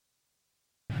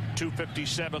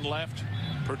2:57 left.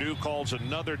 Purdue calls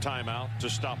another timeout to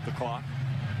stop the clock.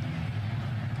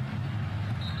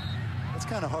 It's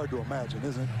kind of hard to imagine,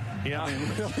 isn't it? Yeah.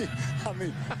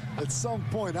 Really, at some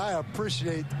point, I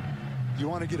appreciate you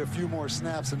want to get a few more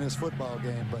snaps in this football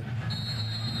game, but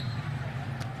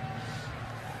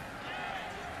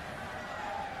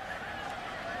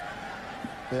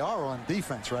they are on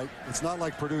defense, right? It's not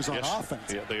like Purdue's on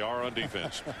offense. Yeah, they are on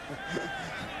defense.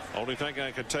 Only thing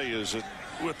I can tell you is that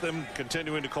with them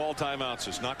continuing to call timeouts,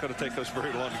 it's not going to take us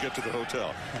very long to get to the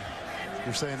hotel.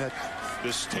 You're saying that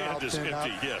this stand is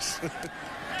empty, yes.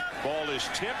 Ball is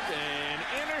tipped and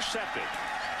intercepted.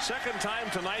 Second time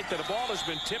tonight that a ball has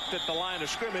been tipped at the line of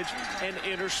scrimmage and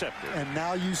intercepted. And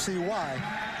now you see why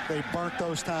they burnt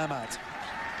those timeouts.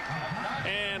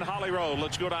 And Holly Rowe,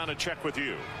 let's go down and check with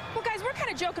you. Well, guys, we're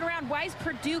kind of joking around. Why is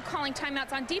Purdue calling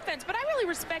timeouts on defense? But I really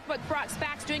respect what Brock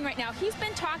Spack's doing right now. He's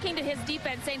been talking to his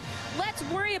defense saying, let's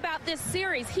worry about this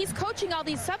series. He's coaching all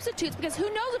these substitutes because who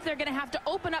knows if they're going to have to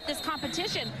open up this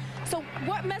competition. So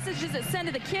what message does it send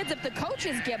to the kids if the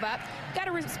coaches give up? Got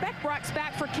to respect Brock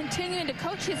Spack for continuing to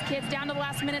coach his kids down to the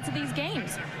last minutes of these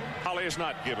games. Holly has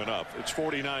not given up. It's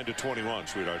 49-21,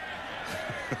 sweetheart.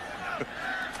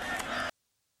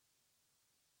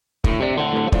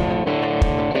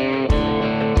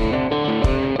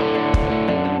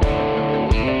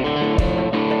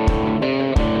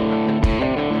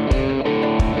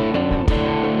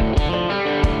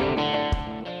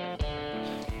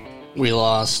 We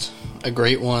lost a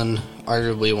great one,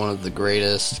 arguably one of the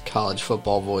greatest college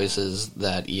football voices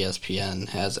that ESPN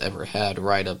has ever had,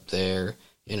 right up there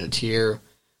in a tier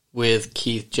with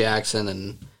Keith Jackson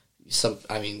and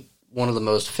one of the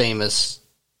most famous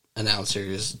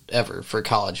announcers ever for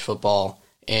college football.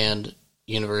 And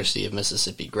University of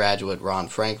Mississippi graduate Ron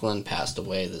Franklin passed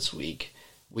away this week.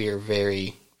 We are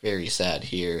very, very sad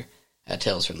here at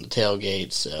Tales from the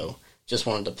Tailgate, so just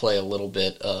wanted to play a little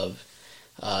bit of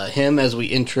him as we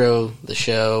intro the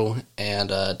show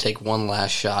and take one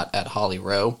last shot at Holly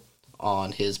Rowe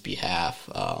on his behalf.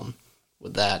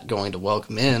 With that, going to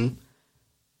welcome in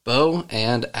Bo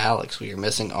and Alex. We are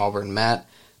missing Auburn Matt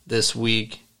this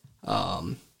week.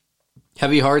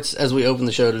 Heavy hearts as we open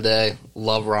the show today.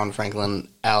 Love Ron Franklin.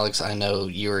 Alex, I know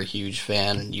you're a huge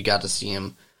fan and you got to see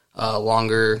him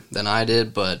longer than I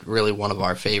did, but really one of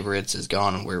our favorites is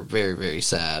gone, and we're very, very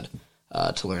sad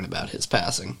to learn about his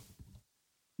passing.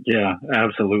 Yeah,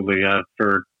 absolutely.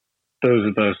 For those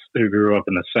of us who grew up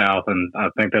in the South, and I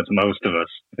think that's most of us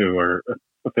who are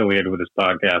affiliated with this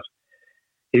podcast,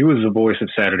 he was the voice of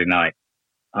Saturday night.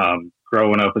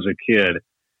 Growing up as a kid,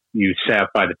 you sat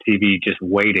by the TV just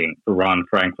waiting for Ron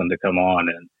Franklin to come on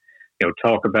and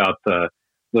talk about the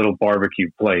little barbecue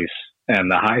place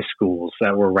and the high schools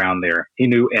that were around there. He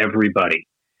knew everybody.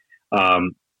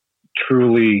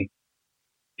 Truly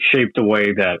shaped the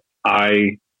way that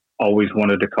I always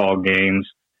wanted to call games,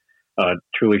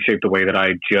 truly shaped the way that I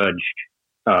judged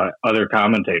other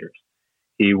commentators.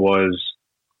 He was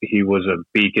a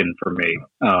beacon for me.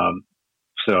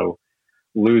 So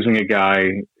losing a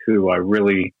guy who I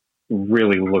really,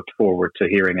 really looked forward to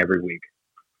hearing every week.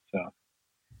 So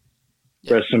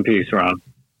rest in peace, Ron.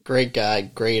 Great guy,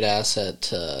 great asset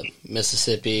to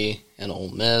Mississippi and Ole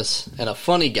Miss, and a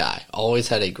funny guy. Always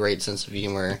had a great sense of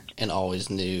humor and always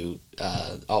knew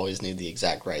the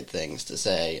exact right things to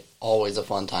say. Always a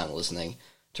fun time listening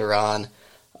to Ron.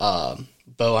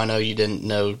 Bo, I know you didn't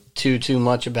know too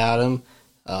much about him,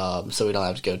 so we don't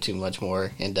have to go too much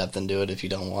more in depth into it if you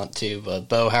don't want to. But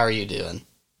Bo, how are you doing?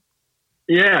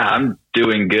 Yeah, I'm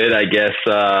doing good. I guess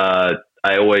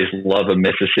I always love a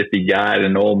Mississippi guy and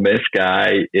an Ole Miss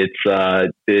guy.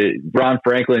 Ron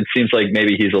Franklin seems like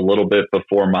maybe he's a little bit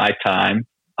before my time,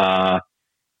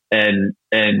 and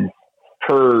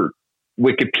per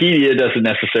Wikipedia doesn't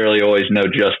necessarily always know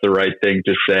just the right thing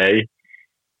to say,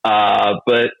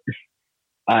 but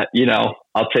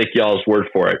I'll take y'all's word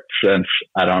for it since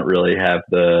I don't really have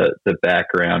the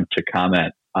background to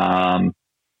comment.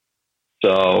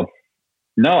 So.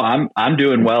 No, I'm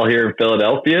doing well here in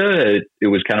Philadelphia. It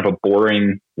was kind of a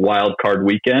boring wild card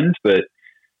weekend, but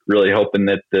really hoping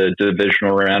that the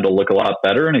divisional round will look a lot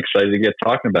better, and excited to get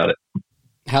talking about it.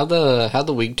 How'd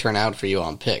the week turn out for you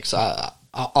on picks?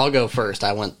 I'll go first.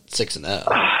 I went 6-0.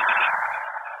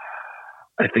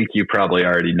 I think you probably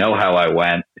already know how I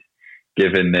went,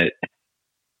 given that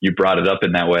you brought it up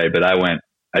in that way. But I went,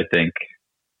 I think,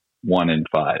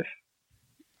 1-5.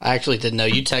 I actually didn't know.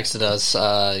 You texted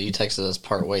us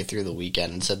partway through the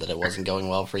weekend and said that it wasn't going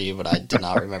well for you, but I did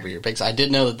not remember your picks. I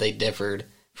did know that they differed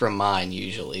from mine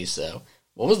usually. So,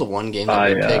 what was the one game that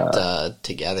we picked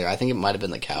together? I think it might have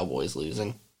been the Cowboys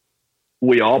losing.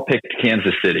 we all picked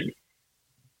Kansas City.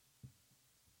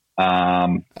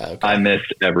 Okay. I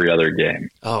missed every other game.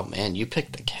 Oh, man, you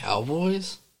picked the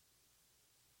Cowboys?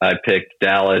 I picked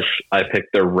Dallas. I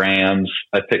picked the Rams.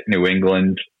 I picked New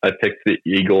England. I picked the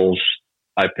Eagles.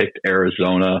 I picked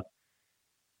Arizona.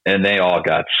 And they all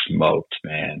got smoked,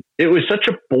 man. It was such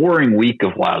a boring week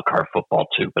of wild card football,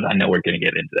 too, but I know we're going to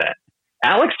get into that.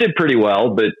 Alex did pretty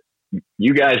well, but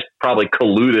you guys probably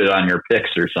colluded on your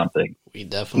picks or something. We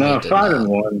definitely did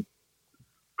 5-1.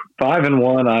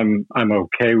 5-1. I'm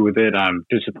okay with it. I'm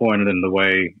disappointed in the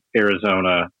way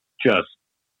Arizona just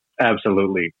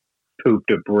absolutely pooped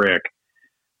a brick.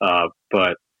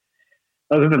 But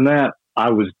other than that, I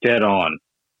was dead on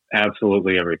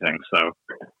absolutely everything. So,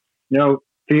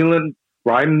 feeling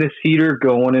riding this heater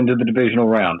going into the divisional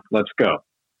round. Let's go.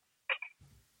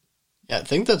 Yeah, I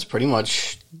think that's pretty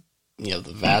much, the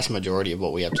vast majority of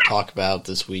what we have to talk about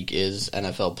this week is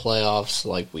NFL playoffs.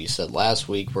 Like we said last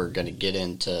week, we're going to get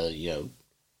into,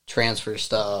 transfer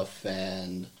stuff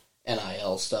and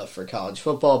NIL stuff for college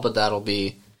football, but that'll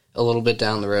be a little bit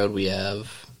down the road. We have,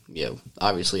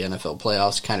 obviously NFL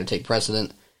playoffs kind of take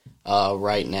precedent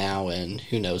right now, and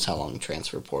who knows how long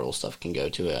transfer portal stuff can go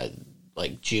to.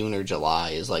 Like June or July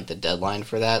is like the deadline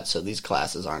for that, so these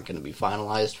classes aren't going to be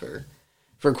finalized for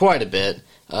quite a bit,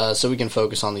 so we can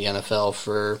focus on the NFL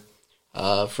for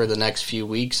the next few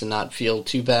weeks and not feel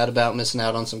too bad about missing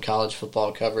out on some college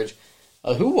football coverage.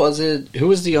 Who was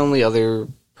the only other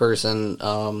person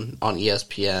on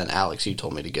ESPN? Alex, you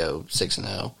told me to go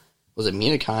 6-0. Was it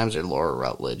Mina Kimes or Laura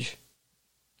Rutledge?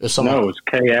 No, it was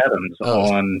Kay Adams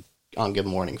on Good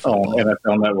Morning Football. On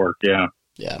NFL Network, yeah.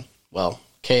 Yeah, well,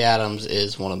 Kay Adams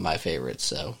is one of my favorites,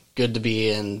 so good to be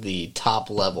in the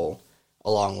top level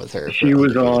along with her. She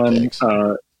was on,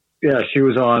 she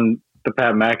was on the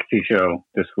Pat McAfee show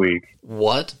this week.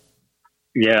 What?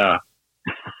 Yeah.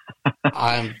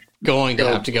 I'm going to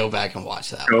have to go back and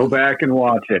watch that. Go back and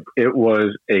watch it. It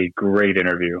was a great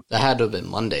interview. That had to have been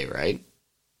Monday, right?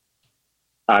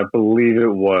 I believe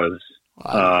it was.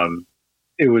 Wow.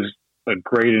 It was a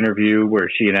great interview where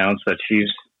she announced that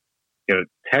she's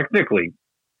technically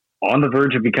on the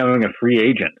verge of becoming a free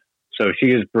agent. So she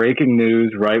is breaking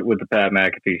news right with the Pat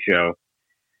McAfee show.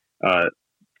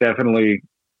 Definitely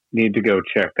need to go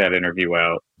check that interview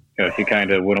out. She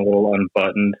kind of went a little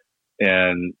unbuttoned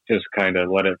and just kind of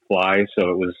let it fly.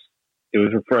 So it was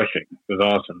refreshing. It was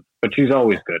awesome. But she's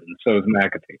always good, and so is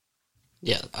McAfee.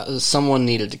 Yeah, someone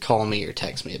needed to call me or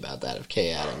text me about that if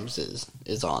Kay Adams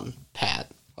is on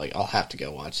Pat. Like, I'll have to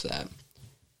go watch that.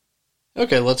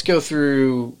 Okay, let's go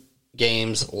through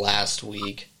games last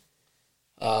week.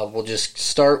 We'll just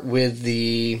start with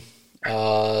the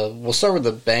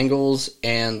Bengals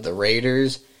and the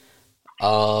Raiders.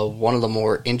 One of the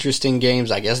more interesting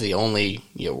games, I guess the only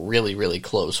really, really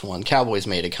close one. Cowboys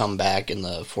made a comeback in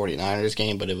the 49ers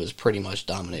game, but it was pretty much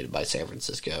dominated by San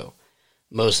Francisco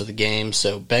most of the game.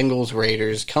 So Bengals,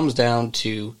 Raiders comes down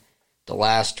to the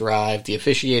last drive. The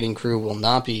officiating crew will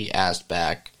not be asked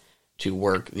back to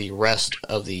work the rest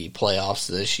of the playoffs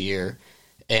this year.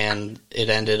 And it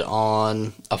ended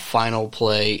on a final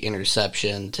play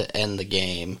interception to end the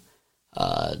game.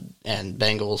 And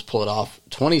Bengals pull it off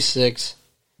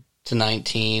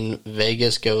 26-19.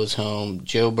 Vegas goes home.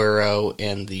 Joe Burrow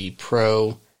and the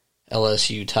pro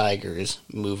LSU Tigers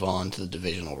move on to the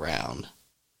divisional round.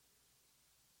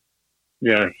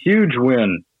 Yeah, huge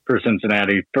win for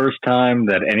Cincinnati. First time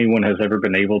that anyone has ever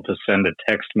been able to send a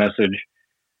text message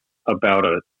about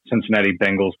a Cincinnati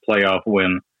Bengals playoff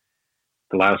win.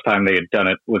 The last time they had done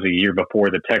it was a year before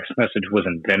the text message was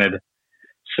invented.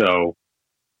 So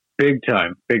big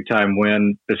time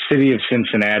win. The city of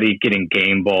Cincinnati getting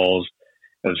game balls.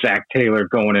 Zach Taylor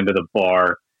going into the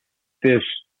bar. It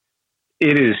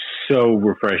is so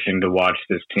refreshing to watch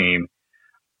this team.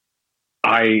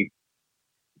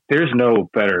 There's no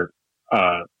better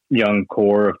young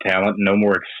core of talent, no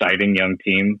more exciting young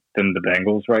team than the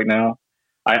Bengals right now.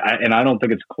 And I don't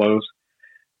think it's close,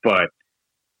 but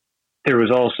there was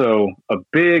also a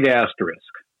big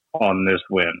asterisk on this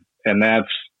win, and that's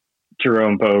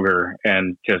Jerome Boger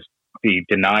and just the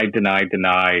deny to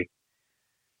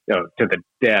the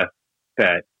death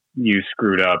that you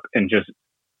screwed up. And just,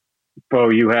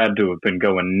 Bo, you had to have been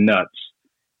going nuts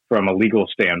from a legal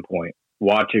standpoint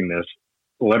watching this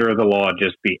letter of the law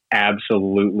just be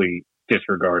absolutely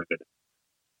disregarded.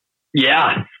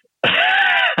 Yeah.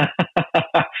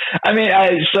 I mean,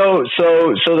 so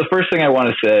the first thing I want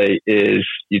to say is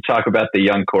you talk about the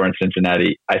young core in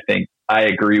Cincinnati. I think I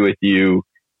agree with you,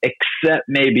 except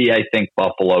maybe I think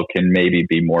Buffalo can maybe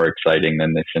be more exciting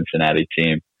than the Cincinnati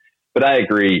team. But I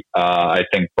agree. I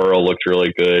think Burrow looked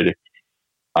really good.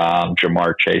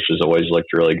 Jamar Chase has always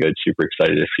looked really good. Super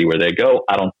excited to see where they go.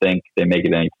 I don't think they make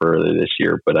it any further this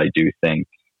year, but I do think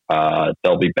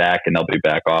they'll be back, and they'll be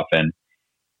back often.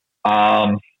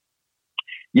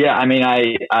 Yeah, I mean,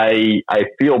 I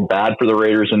feel bad for the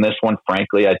Raiders in this one.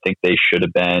 Frankly, I think they should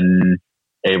have been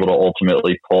able to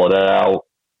ultimately pull it out.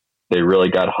 They really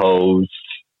got hosed.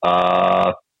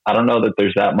 I don't know that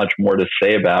there's that much more to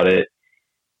say about it.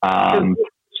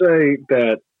 Say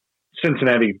that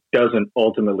Cincinnati doesn't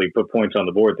ultimately put points on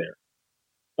the board there.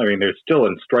 I mean, they're still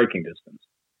in striking distance.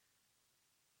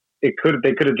 They could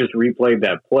have just replayed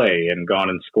that play and gone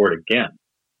and scored again.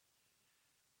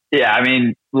 Yeah, I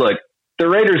mean, look, the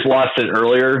Raiders lost it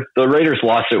earlier. The Raiders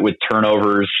lost it with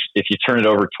turnovers. If you turn it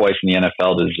over twice in the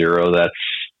NFL to 0,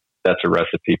 that's a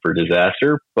recipe for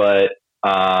disaster. But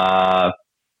at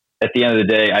the end of the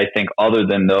day, I think other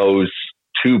than those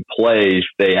 2 plays,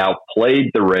 they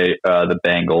outplayed the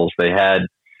Bengals. They had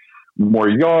more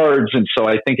yards, and so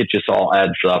I think it just all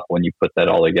adds up when you put that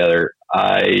all together.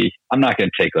 I'm not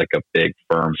going to take like a big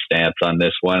firm stance on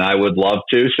this one. I would love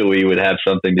to, so we would have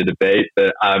something to debate,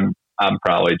 but I'm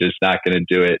probably just not going to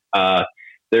do it.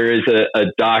 There is a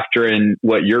doctrine,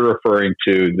 what you're referring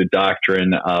to, the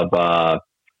doctrine of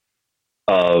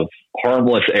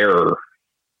harmless error,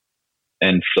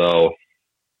 and so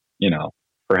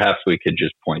perhaps we could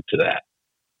just point to that.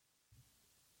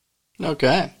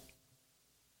 Okay.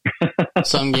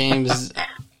 Some games,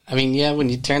 I mean, yeah, when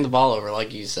you turn the ball over,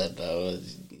 like you said, though,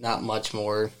 not much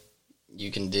more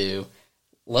you can do.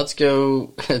 Let's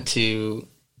go to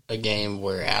a game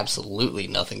where absolutely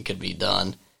nothing could be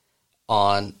done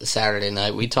on Saturday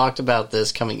night. We talked about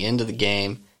this coming into the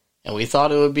game, and we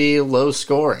thought it would be low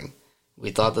scoring.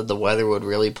 We thought that the weather would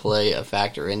really play a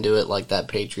factor into it, like that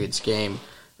Patriots game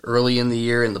early in the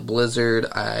year in the blizzard.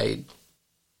 I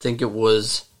think it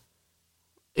was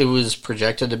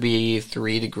projected to be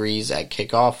 3 degrees at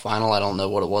kickoff. Final, I don't know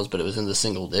what it was, but it was in the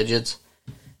single digits.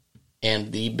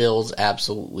 And the Bills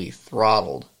absolutely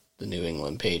throttled the New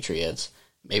England Patriots.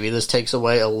 Maybe this takes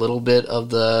away a little bit of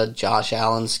the Josh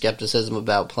Allen skepticism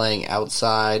about playing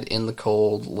outside in the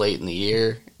cold late in the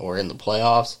year or in the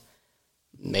playoffs.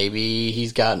 Maybe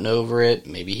he's gotten over it.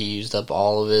 Maybe he used up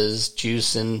all of his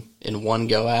juice in one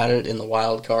go at it in the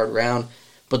wild card round.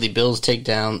 But the Bills take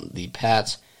down the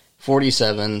Pats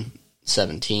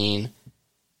 47-17.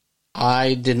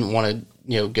 I didn't want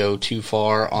to go too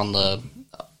far on the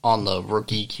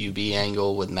rookie QB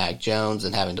angle with Mac Jones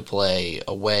and having to play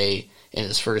away in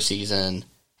his first season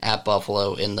at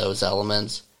Buffalo in those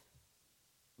elements.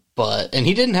 And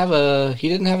he didn't have a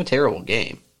terrible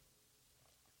game.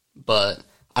 But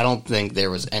I don't think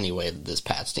there was any way that this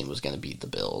Pats team was going to beat the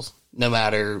Bills, no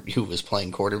matter who was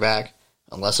playing quarterback,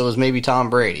 unless it was maybe Tom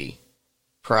Brady.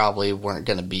 Probably weren't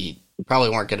going to beat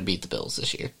the Bills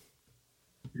this year.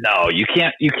 No, you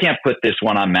can't put this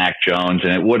one on Mac Jones,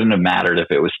 and it wouldn't have mattered if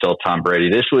it was still Tom Brady.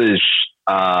 This was,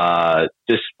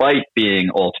 despite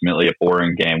being ultimately a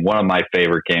boring game, one of my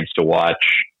favorite games to watch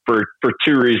for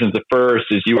 2 reasons. The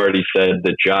first is you already said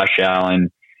that Josh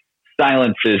Allen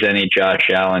silences any Josh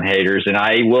Allen haters, and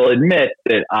I will admit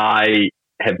that I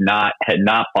had not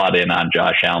bought in on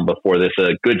Josh Allen before this.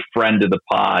 A good friend of the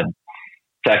pod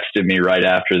texted me right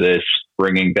after this,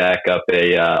 bringing back up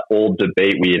a old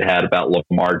debate we had about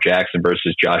Lamar Jackson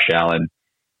versus Josh Allen,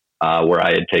 where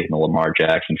I had taken the Lamar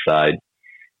Jackson side,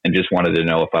 and just wanted to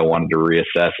know if I wanted to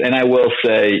reassess. And I will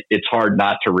say it's hard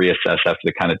not to reassess after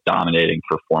the kind of dominating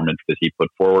performance that he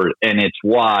put forward, and it's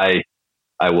why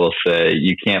I will say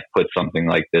you can't put something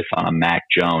like this on a Mac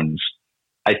Jones.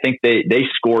 I think they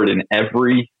scored in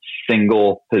every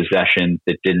single possession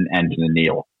that didn't end in a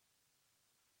kneel.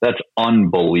 That's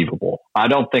unbelievable. I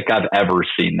don't think I've ever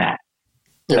seen that.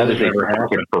 That is a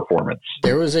perfect performance.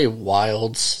 There was a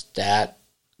wild stat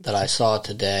that I saw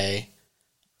today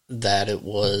that it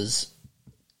was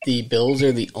the Bills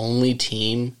are the only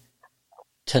team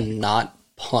to not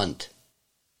punt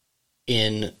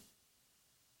in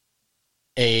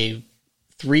 3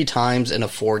 times in a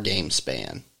 4-game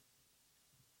span.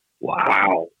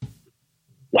 Wow.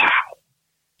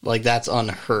 Like, that's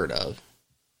unheard of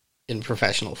in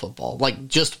professional football. Like,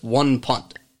 just one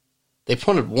punt. They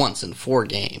punted once in 4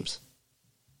 games.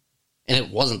 And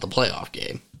it wasn't the playoff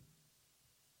game.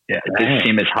 Yeah, this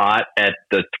team is hot at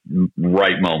the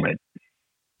right moment.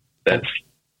 And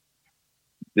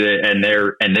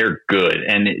they're good.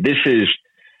 And this is,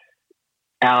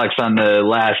 Alex, on the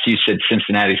last, you said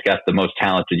Cincinnati's got the most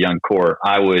talented young core.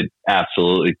 I would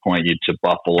absolutely point you to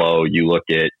Buffalo. You look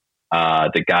at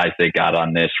the guys they got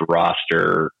on this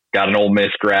roster. Got an Ole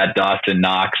Miss grad, Dawson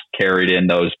Knox, carried in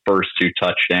those first 2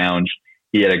 touchdowns.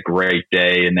 He had a great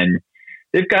day. And then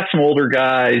they've got some older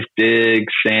guys,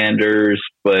 Diggs, Sanders,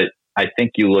 but I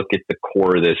think you look at the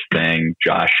core of this thing,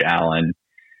 Josh Allen,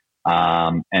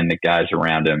 and the guys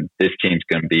around him. This team's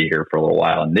going to be here for a little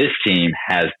while, and this team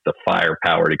has the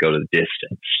firepower to go to the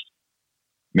distance,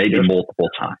 maybe multiple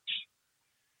times.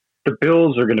 The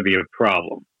Bills are going to be a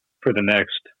problem for the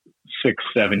next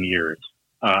 6-7 years.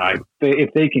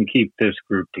 If they can keep this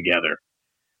group together,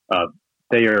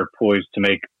 they are poised to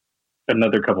make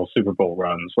another couple Super Bowl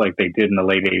runs like they did in the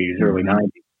late 80s, early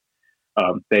 90s.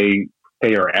 They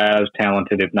are as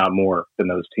talented, if not more, than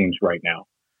those teams right now.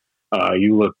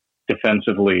 You look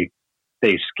defensively,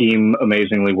 they scheme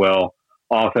amazingly well.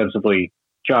 Offensively,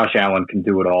 Josh Allen can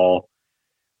do it all.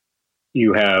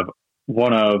 You have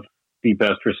one of the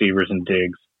best receivers in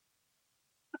Diggs.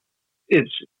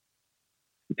 It's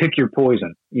pick your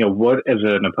poison. What as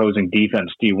an opposing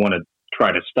defense do you want to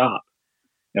try to stop?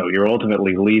 You're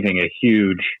ultimately leaving a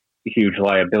huge, huge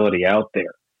liability out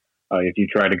there if you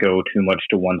try to go too much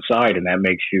to one side, and that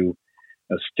makes you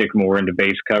stick more into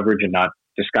base coverage and not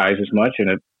disguise as much, and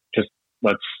it just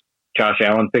lets Josh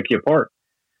Allen pick you apart,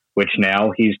 which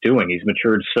now he's doing. He's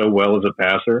matured so well as a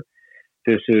passer.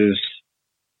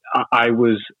 I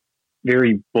was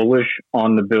very bullish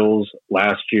on the Bills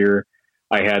last year.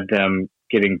 I had them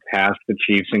getting past the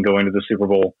Chiefs and going to the Super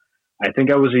Bowl. I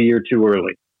think I was a year too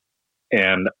early.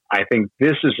 And I think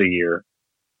this is a year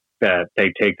that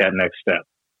they take that next step.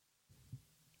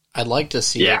 I'd like to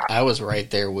see it. I was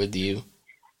right there with you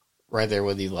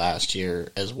last year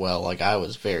as well. Like, I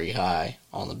was very high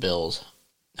on the Bills.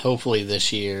 Hopefully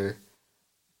this year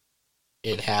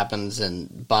it happens,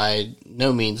 and by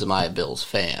no means am I a Bills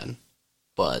fan,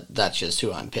 but that's just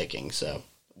who I'm picking, so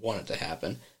I want it to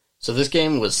happen. So this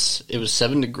game was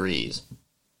 7 degrees.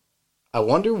 I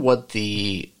wonder what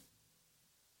the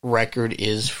record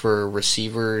is for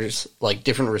receivers, like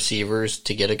different receivers,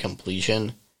 to get a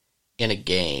completion in a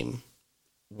game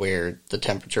where the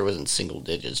temperature was in single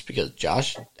digits, because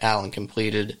Josh Allen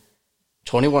completed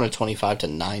 21 of 25 to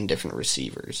 9 different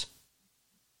receivers.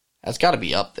 That's got to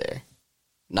be up there.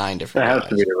 9 different That has guys.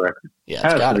 to be the record. Yeah,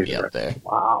 it's got to be up there.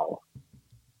 Wow.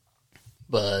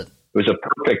 But it was a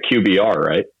perfect QBR,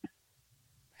 right?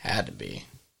 Had to be.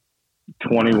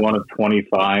 21 of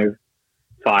 25,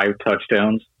 5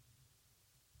 touchdowns.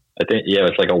 I think,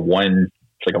 it's like a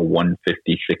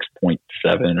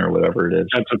 156.7 or whatever it is.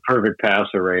 That's a perfect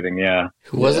passer rating, yeah.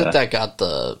 Who was it that got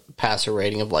the passer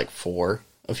rating of like 4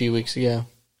 a few weeks ago?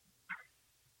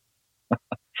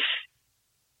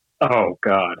 Oh,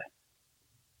 God.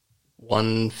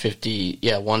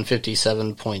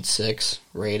 157.6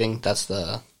 rating. That's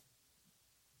the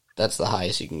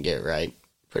highest you can get, right?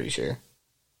 Pretty sure.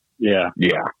 Yeah.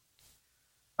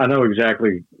 I know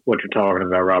exactly what you're talking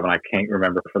about, Robin. I can't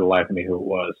remember for the life of me who it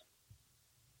was.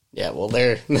 Yeah, well,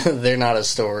 they're not a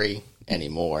story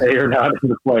anymore. They are not in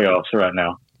the playoffs right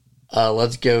now.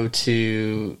 Let's go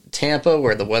to Tampa,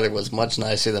 where the weather was much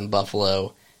nicer than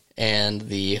Buffalo, and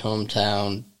the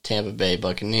hometown Tampa Bay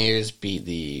Buccaneers beat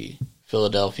the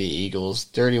Philadelphia Eagles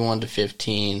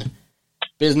 31-15.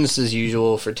 Business as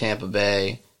usual for Tampa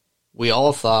Bay. We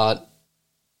all thought,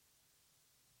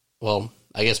 well,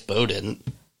 I guess Bo didn't.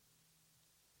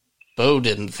 Bo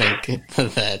didn't think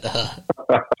that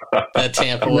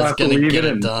Tampa was going to get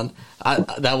it done.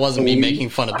 That wasn't me making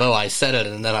fun of Bo. I said it,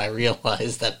 and then I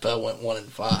realized that Bo went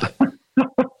 1-5,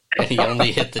 and he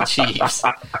only hit the Chiefs.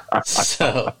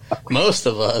 So most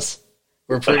of us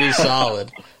were pretty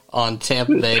solid on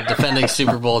Tampa Bay defending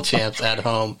Super Bowl champs at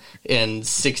home in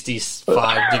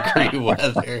 65-degree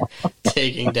weather,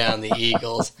 taking down the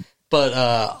Eagles. But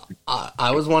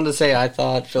I was one to say I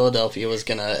thought Philadelphia was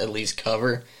going to at least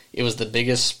cover. It was the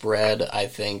biggest spread, I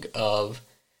think, of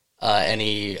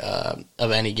any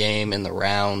game in the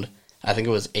round. I think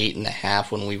it was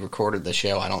 8.5 when we recorded the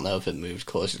show. I don't know if it moved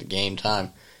closer to game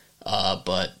time.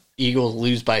 But Eagles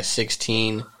lose by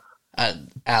 16.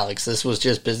 Alex, this was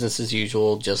just business as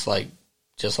usual, just like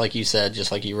you said,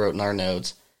 just like you wrote in our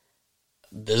notes.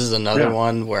 This is another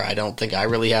one where I don't think I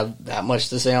really have that much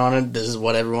to say on it. This is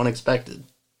what everyone expected.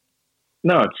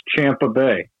 No, it's Tampa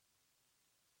Bay.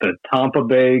 The Tampa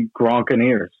Bay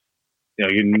Gronkaneers.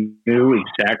 You knew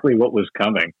exactly what was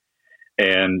coming.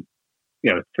 And,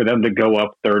 for them to go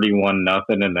up 31-0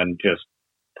 and then just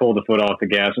pull the foot off the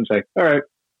gas and say, all right,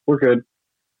 we're good.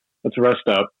 Let's rest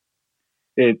up.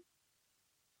 The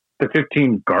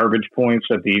 15 garbage points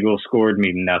that the Eagles scored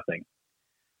mean nothing.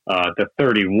 The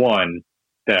 31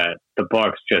 that the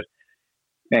Bucs just...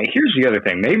 Now, here's the other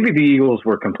thing. Maybe the Eagles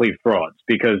were complete frauds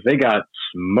because they got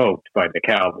smoked by the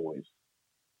Cowboys,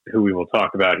 who we will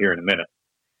talk about here in a minute.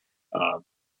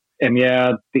 And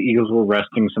the Eagles were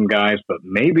resting some guys, but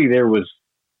maybe there was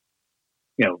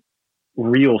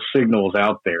real signals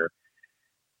out there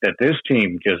that this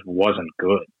team just wasn't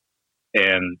good.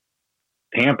 And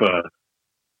Tampa,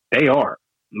 they are.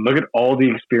 Look at all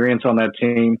the experience on that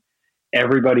team.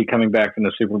 Everybody coming back from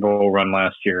the Super Bowl run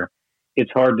last year.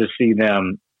 It's hard to see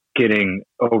them getting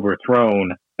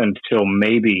overthrown until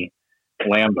maybe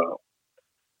Lambeau.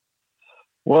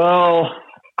 Well,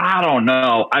 I don't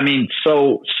know. I mean,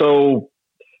 so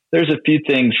there's a few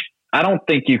things. I don't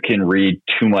think you can read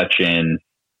too much in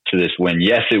to this win.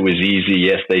 Yes, it was easy.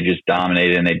 Yes, they just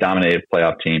dominated, and they dominated a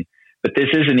playoff team. But this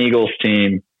is an Eagles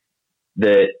team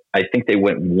that I think they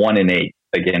went 1-8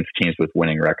 against teams with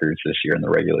winning records this year in the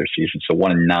regular season. So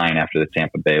 1-9 after the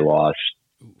Tampa Bay loss.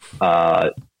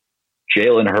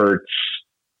 Jalen Hurts,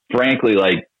 frankly,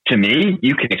 to me,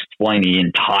 you can explain the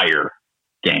entire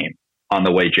game on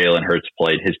the way Jalen Hurts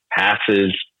played. His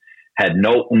passes had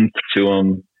no oomph to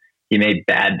him. He made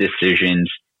bad decisions.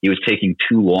 He was taking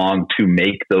too long to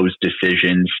make those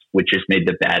decisions, which just made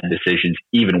the bad decisions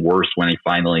even worse when he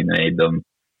finally made them.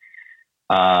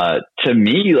 To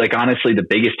me, honestly, the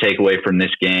biggest takeaway from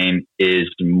this game is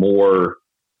more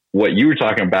what you were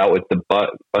talking about with the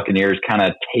Buccaneers kind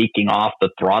of taking off the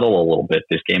throttle a little bit.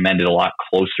 This game ended a lot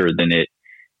closer than it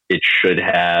should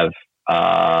have.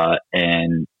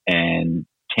 And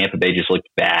Tampa Bay just looked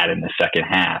bad in the second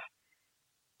half.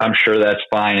 I'm sure that's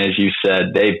fine. As you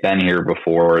said, they've been here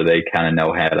before. They kind of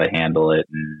know how to handle it,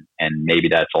 and maybe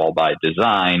that's all by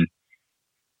design.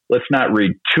 Let's not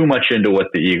read too much into what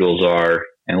the Eagles are,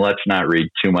 and let's not read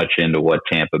too much into what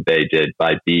Tampa Bay did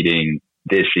by beating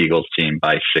this Eagles team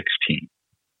by 16.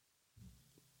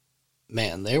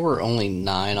 Man, there were only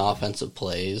 9 offensive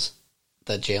plays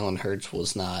that Jalen Hurts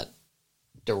was not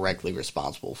directly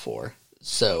responsible for.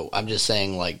 So I'm just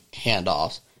saying,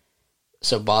 handoffs.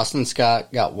 So Boston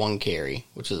Scott got 1 carry,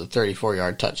 which was a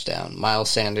 34-yard touchdown. Miles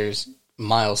Sanders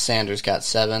got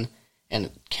 7,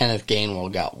 and Kenneth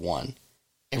Gainwell got 1.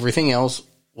 Everything else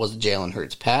was a Jalen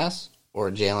Hurts pass or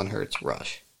a Jalen Hurts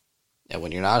rush. And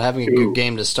when you're not having a good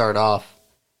game to start off,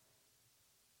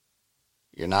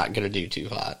 you're not going to do too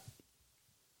hot.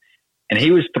 And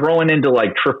he was throwing into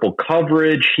triple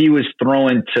coverage. He was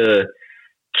throwing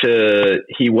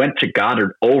he went to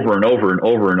Goddard over and over and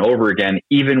over and over again,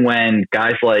 even when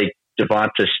guys like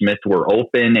Devonta Smith were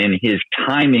open, and his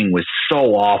timing was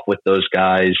so off with those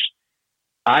guys.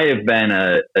 I have been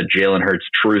a Jalen Hurts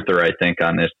truther, I think,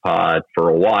 on this pod for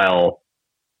a while.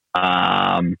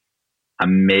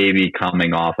 I'm maybe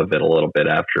coming off of it a little bit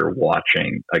after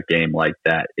watching a game like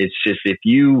that. It's just if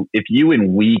you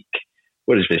in week,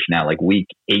 what is this now, week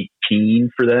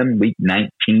 18 for them, week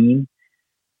 19,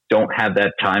 don't have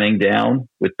that timing down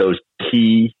with those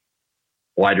key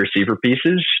wide receiver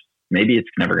pieces, maybe it's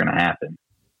never going to happen.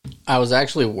 I was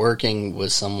actually working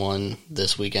with someone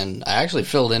this weekend. I actually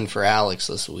filled in for Alex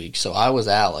this week. So I was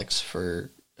Alex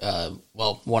for,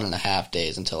 1.5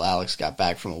 days until Alex got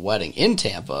back from a wedding in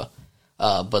Tampa.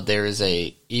 But there is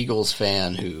a Eagles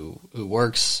fan who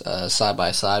works side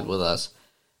by side with us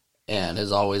and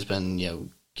has always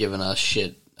been, giving us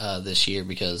shit this year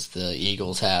because the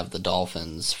Eagles have the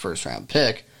Dolphins' first-round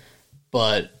pick.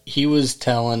 But he was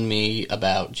telling me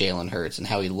about Jalen Hurts and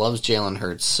how he loves Jalen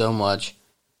Hurts so much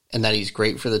and that he's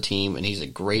great for the team and he's a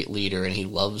great leader and he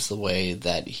loves the way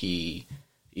that he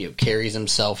carries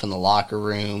himself in the locker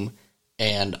room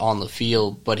and on the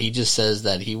field. But he just says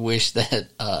that he wished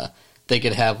that they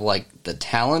could have the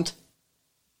talent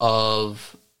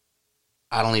of,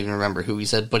 I don't even remember who he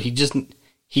said, but he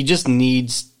just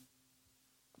needs,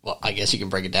 well, I guess you can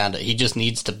break it down to he just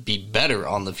needs to be better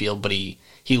on the field, but he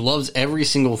loves every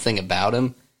single thing about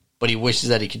him, but he wishes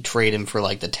that he could trade him for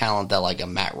the talent that a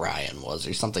Matt Ryan was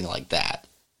or something like that.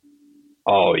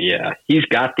 Oh yeah. He's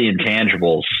got the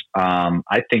intangibles.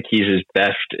 I think he's as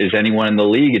best as anyone in the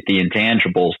league at the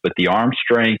intangibles, but the arm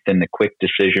strength and the quick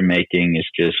decision making is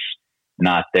just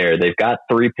not there. They've got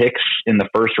 3 picks in the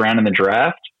first round in the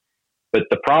draft. But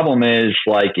the problem is,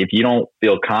 if you don't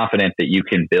feel confident that you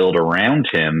can build around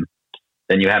him,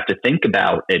 then you have to think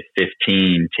about at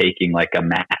 15 taking a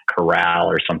Matt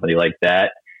Corral or somebody like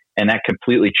that. And that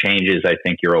completely changes, I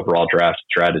think, your overall draft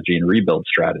strategy and rebuild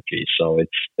strategy. So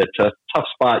it's a tough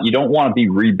spot. You don't want to be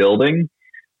rebuilding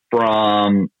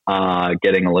from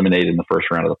getting eliminated in the first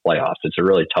round of the playoffs. It's a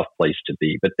really tough place to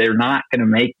be. But they're not going to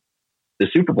make the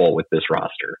Super Bowl with this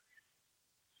roster.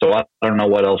 So I don't know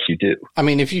what else you do. I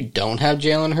mean, if you don't have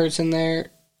Jalen Hurts in there,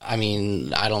 I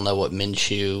don't know what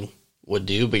Minshew would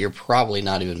do, but you're probably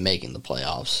not even making the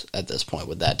playoffs at this point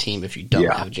with that team if you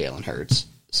don't have Jalen Hurts.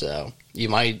 So you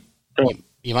might want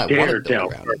to build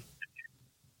around him.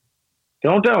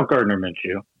 Don't doubt Gardner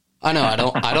Minshew. I know,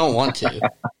 I don't want to.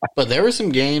 But there were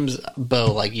some games,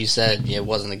 Bo, like you said, it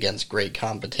wasn't against great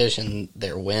competition,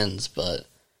 their wins, but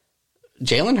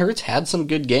Jalen Hurts had some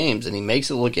good games, and he makes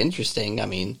it look interesting. I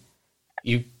mean,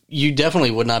 you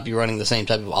definitely would not be running the same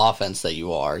type of offense that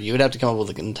you are. You would have to come up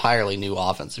with an entirely new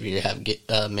offense if you have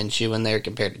Minshew in there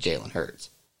compared to Jalen Hurts.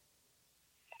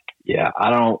 Yeah, I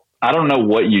don't know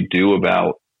what you do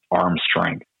about arm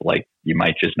strength. Like, you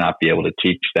might just not be able to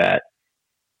teach that.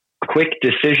 Quick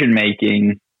decision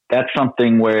making, that's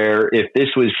something where if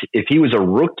he was a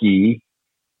rookie,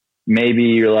 maybe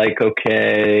you're like,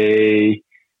 okay,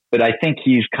 but I think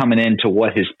he's coming into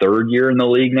his third year in the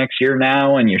league next year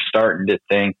now, and you're starting to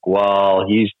think, well,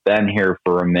 he's been here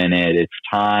for a minute. It's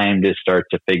time to start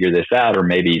to figure this out, or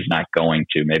maybe he's not going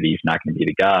to. Maybe he's not going to be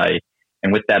the guy.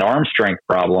 And with that arm strength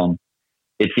problem,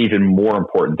 it's even more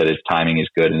important that his timing is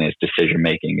good and his decision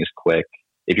making is quick.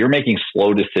 If you're making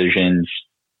slow decisions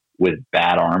with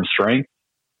bad arm strength,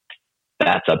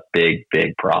 that's a big,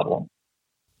 big problem.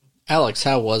 Alex,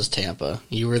 how was Tampa?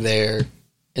 You were there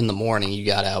in the morning. You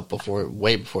got out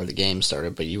way before the game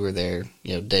started, but you were there,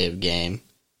 day of game.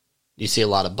 Do you see a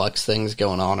lot of Bucs things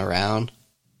going on around?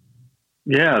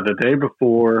 Yeah, the day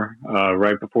before,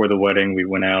 right before the wedding, we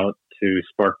went out to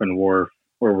Sparkman Wharf,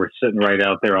 where we're sitting right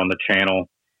out there on the channel.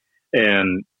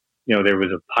 And, there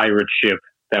was a pirate ship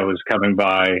that was coming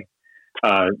by,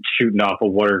 shooting off a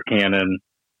water cannon,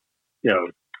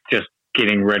 just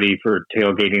getting ready for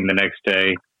tailgating the next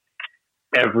day.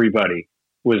 Everybody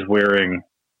was wearing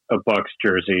a Bucs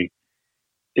jersey.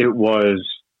 It was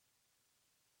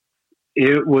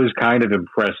kind of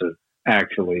impressive,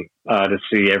 actually, to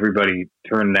see everybody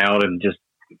turning out and just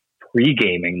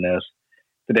pre-gaming this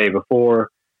the day before.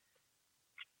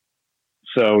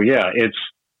 So yeah,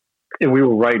 we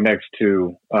were right next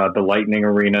to the Lightning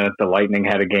Arena. The Lightning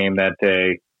had a game that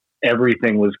day.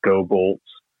 Everything was Go Bolts,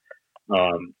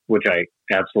 which I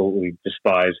absolutely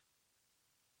despise.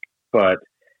 But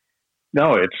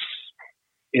no,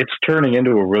 it's turning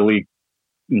into a really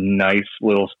nice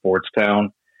little sports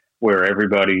town where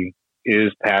everybody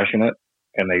is passionate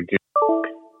and they do.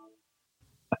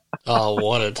 Oh,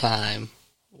 what a time.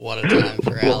 What a time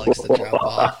for Alex to drop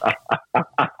off.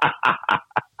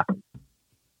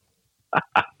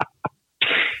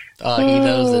 Oh, he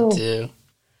knows it too.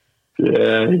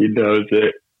 Yeah, he knows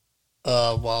it.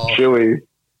 Well. Should we?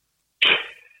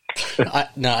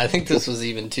 I think this was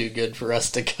even too good for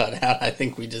us to cut out. I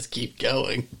think we just keep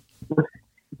going.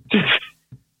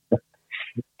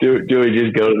 Do we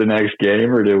just go to the next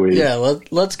game, or do we? Yeah,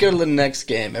 let's go to the next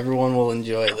game. Everyone will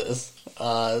enjoy this.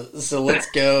 So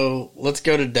let's go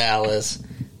to Dallas,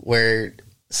 where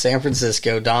San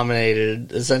Francisco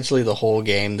dominated essentially the whole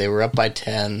game. They were up by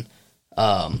 10.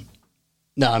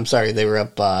 They were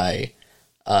up by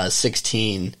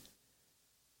 16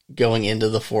 going into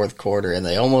the fourth quarter, and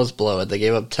they almost blow it. They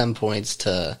gave up 10 points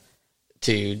to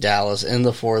Dallas in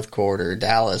the fourth quarter.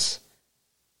 Dallas,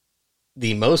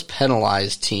 the most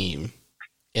penalized team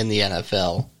in the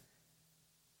NFL,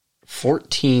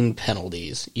 14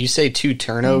 penalties. You say 2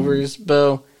 turnovers,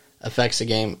 Bo, affects a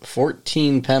game.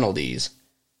 14 penalties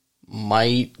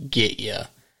might get you.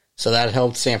 So that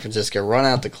helped San Francisco run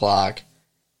out the clock.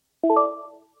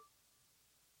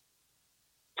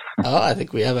 Oh, I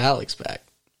think we have Alex back.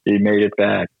 He made it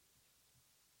back.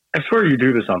 I swear you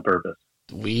do this on purpose.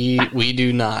 We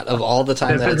do not. Of all the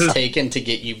time that it's taken to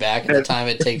get you back and the time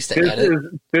it takes to edit.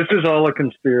 This is all a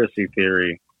conspiracy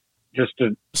theory. Just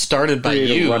to started by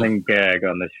you. A running gag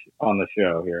on the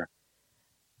show here.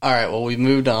 All right, well, we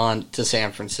moved on to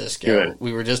San Francisco. Good.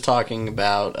 We were just talking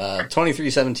about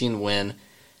 23-17 win.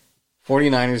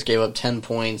 49ers gave up 10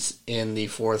 points in the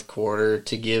fourth quarter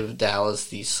to give Dallas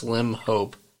the slim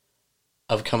hope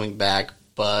of coming back.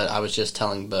 But I was just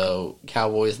telling Bo,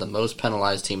 Cowboys, the most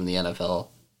penalized team in the NFL.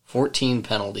 14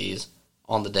 penalties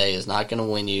on the day is not going to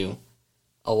win you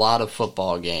a lot of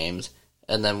football games.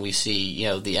 And then we see,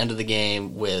 the end of the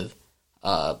game with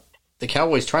the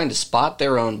Cowboys trying to spot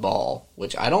their own ball,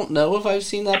 which I don't know if I've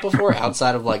seen that before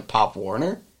outside of like Pop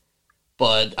Warner.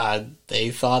 But they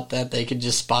thought that they could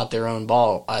just spot their own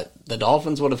ball. The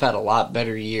Dolphins would have had a lot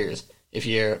better years if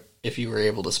you were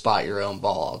able to spot your own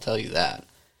ball. I'll tell you that.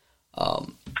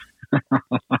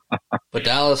 But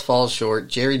Dallas falls short.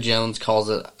 Jerry Jones calls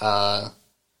it.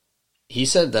 He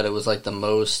said that it was like the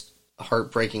most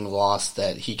heartbreaking loss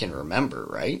that he can remember.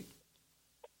 Right?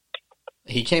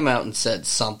 He came out and said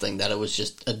something that it was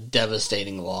just a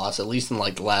devastating loss, at least in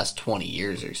like the last 20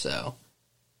 years or so.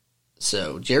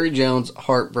 So, Jerry Jones,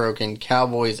 heartbroken.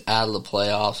 Cowboys out of the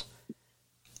playoffs.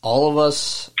 All of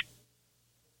us,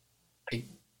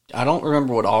 I don't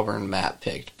remember what Auburn Matt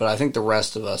picked, but I think the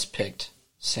rest of us picked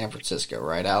San Francisco,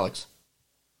 right, Alex?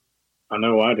 I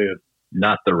know I did.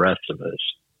 Not the rest of us.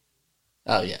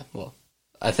 Oh, yeah. Well,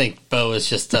 I think Bo is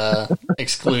just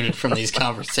excluded from these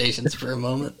conversations for a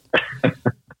moment.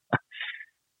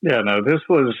 Yeah, no, this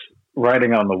was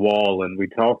writing on the wall, and we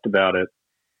talked about it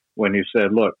when you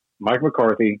said, look, Mike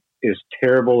McCarthy is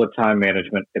terrible at time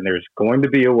management, and there's going to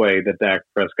be a way that Dak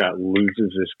Prescott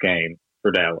loses this game for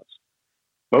Dallas.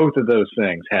 Both of those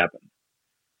things happened.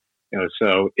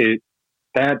 So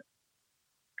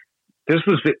this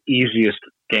was the easiest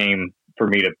game for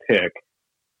me to pick,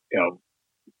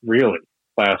 really,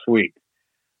 last week,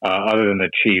 other than the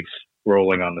Chiefs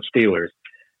rolling on the Steelers.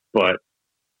 But,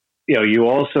 you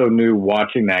also knew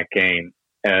watching that game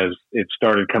as it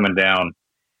started coming down,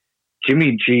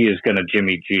 Jimmy G is going to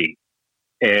Jimmy G.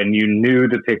 And you knew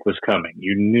the pick was coming.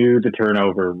 You knew the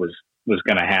turnover was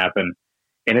going to happen,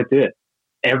 and it did.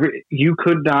 You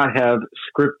could not have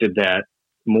scripted that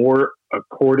more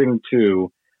according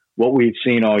to what we've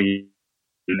seen all year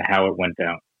and how it went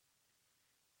down.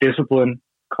 Discipline,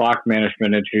 clock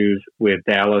management issues with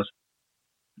Dallas,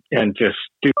 and just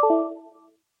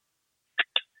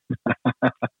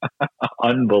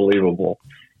unbelievable.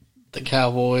 The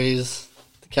Cowboys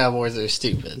are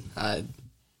stupid.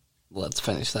 Let's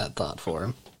finish that thought for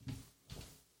him.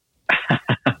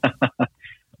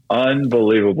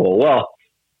 Unbelievable. Well,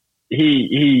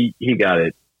 he got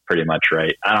it pretty much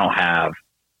right. I don't have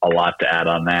a lot to add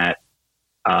on that.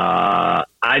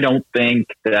 I don't think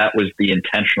that was the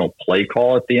intentional play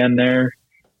call at the end there,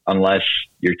 unless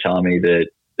you're telling me that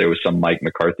there was some Mike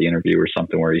McCarthy interview or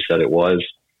something where he said it was.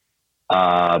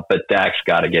 But Dak's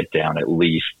got to get down at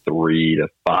least 3 to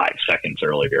 5 seconds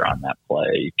earlier on that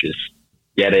play. Just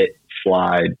get it,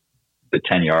 slide. The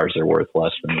 10 yards are worth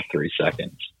less than the 3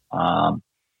 seconds.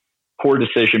 Poor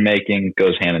decision making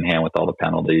goes hand in hand with all the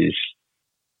penalties.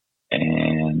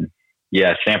 And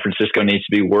yeah, San Francisco needs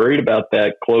to be worried about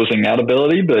that closing out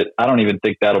ability, but I don't even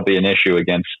think that'll be an issue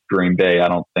against Green Bay. I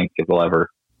don't think they'll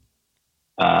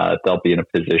be in a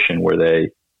position where they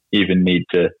even need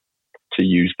to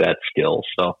use that skill.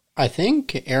 So I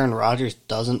think Aaron Rodgers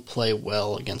doesn't play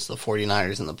well against the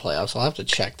 49ers in the playoffs. I'll have to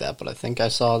check that, but I think I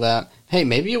saw that. Hey,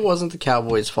 maybe it wasn't the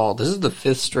Cowboys' fault. This is the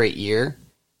 5th straight year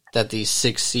that the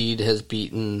 6 seed has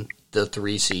beaten the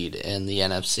 3 seed in the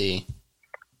NFC.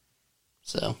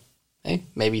 So, hey,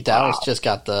 maybe Dallas just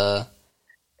got the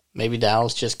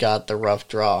rough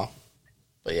draw.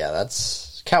 But yeah,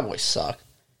 Cowboys suck.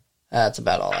 That's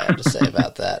about all I have to say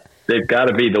about that. They've got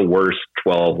to be the worst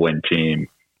 12-win team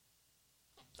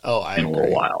in a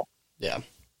little while. Yeah.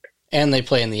 And they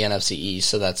play in the NFC East,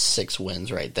 so that's 6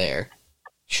 wins right there.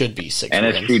 Should be 6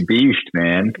 wins. NFC Beast,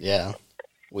 man. Yeah.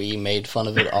 We made fun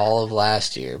of it all of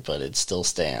last year, but it still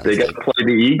stands. They got to play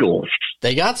the Eagles.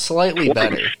 They got slightly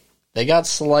better.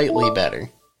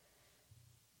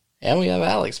 And we have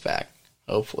Alex back,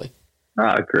 hopefully.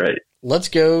 Great. Let's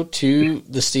go to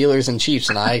the Steelers and Chiefs,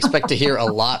 and I expect to hear a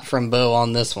lot from Bo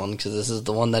on this one because this is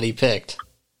the one that he picked.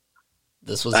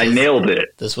 Nailed it.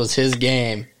 This was his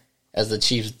game as the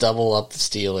Chiefs double up the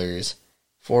Steelers,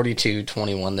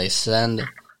 42-21. They send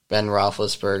Ben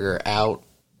Roethlisberger out.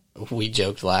 We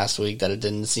joked last week that it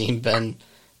didn't seem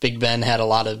Big Ben had a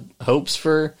lot of hopes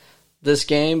for this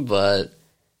game, but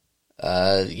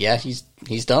yeah,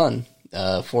 he's done.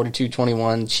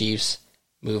 42-21, Chiefs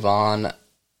move on.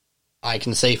 I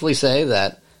can safely say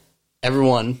that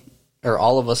everyone, or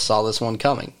all of us, saw this one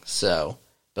coming. So,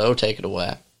 Bo, take it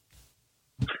away.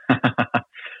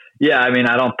 Yeah, I mean,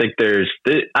 I don't think there's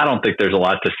a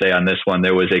lot to say on this one.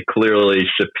 There was a clearly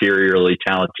superiorly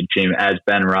talented team, as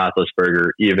Ben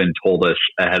Roethlisberger even told us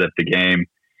ahead of the game.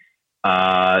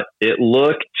 It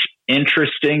looked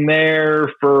interesting there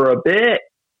for a bit,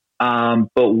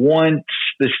 but once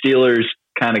the Steelers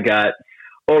kind of got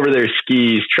over their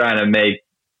skis trying to make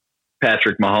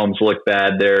Patrick Mahomes look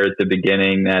bad there at the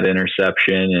beginning, that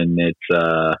interception, and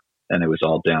it was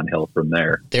all downhill from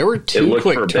there. There were 2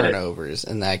 quick turnovers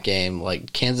in that game.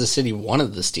 Like, Kansas City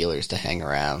wanted the Steelers to hang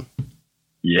around.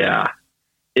 Yeah.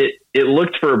 It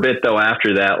looked for a bit, though,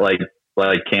 after that,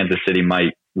 like Kansas City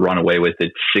might run away with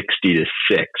it 60-6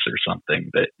 or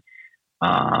something. But,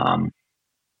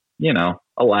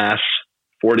 alas,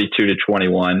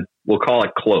 42-21. We'll call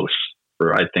it close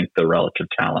for, I think, the relative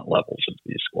talent levels of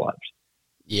these squads.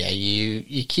 Yeah,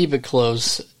 you keep it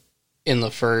close in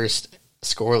the first,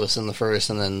 scoreless in the first,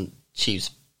 and then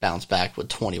Chiefs bounce back with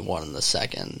 21 in the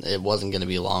second. It wasn't going to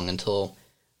be long until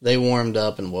they warmed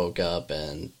up and woke up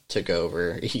and took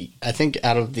over. I think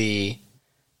out of the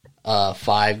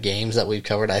 5 games that we've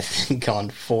covered, I think on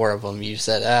 4 of them you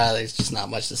said, there's just not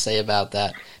much to say about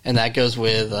that. And that goes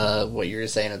with what you were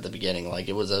saying at the beginning. Like,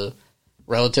 it was a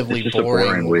relatively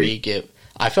boring week.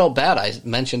 I felt bad. I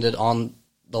mentioned it on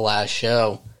the last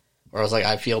show where I was like,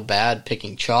 I feel bad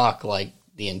picking chalk like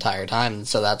the entire time. And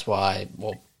so that's why,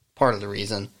 part of the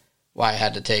reason why I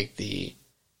had to take the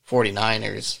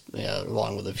 49ers,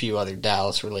 along with a few other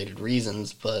Dallas-related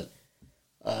reasons. But,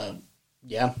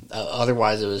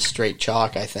 otherwise it was straight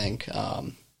chalk, I think,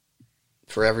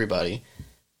 for everybody.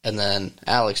 And then,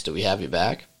 Alex, do we have you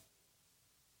back?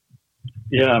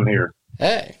 Yeah, I'm here.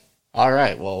 Hey. All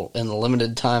right. Well, in the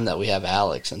limited time that we have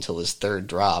Alex until his third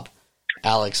drop,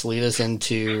 Alex, lead us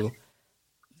into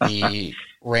the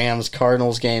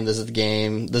Rams-Cardinals game. This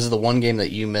is the one game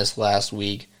that you missed last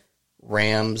week.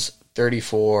 Rams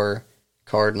 34,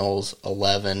 Cardinals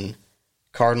 11.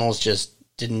 Cardinals just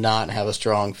did not have a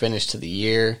strong finish to the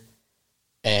year,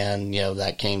 and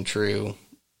that came true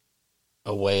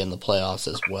away in the playoffs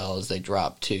as well, as they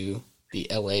dropped to the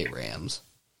LA Rams.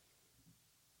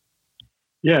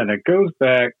 Yeah, and it goes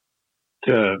back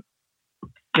to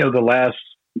the last,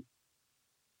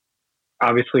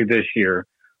 obviously this year,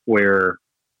 where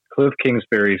Cliff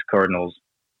Kingsbury's Cardinals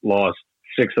lost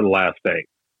 6 of the last 8.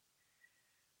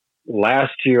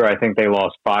 Last year, I think they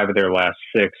lost 5 of their last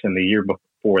 6, and the year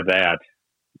before that,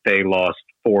 they lost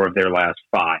 4 of their last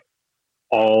 5,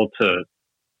 all to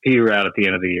peter out at the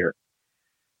end of the year.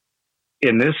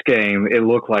 In this game, it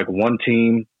looked like one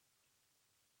team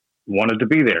wanted to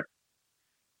be there.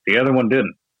 The other one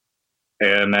didn't.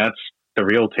 And that's the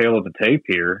real tale of the tape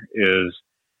here is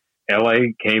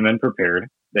LA came in prepared.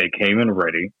 They came in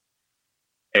ready.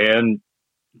 And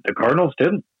the Cardinals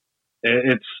didn't.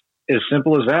 It's as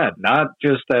simple as that. Not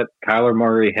just that Kyler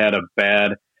Murray had a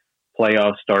bad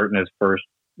playoff start in his first,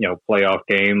 playoff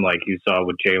game like you saw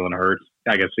with Jalen Hurts.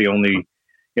 I guess the only,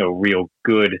 real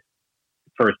good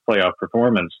first playoff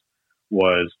performance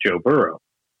was Joe Burrow.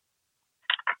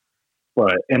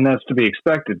 And that's to be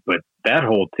expected. But that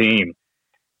whole team,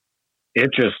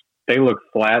 they looked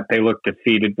flat. They looked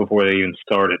defeated before they even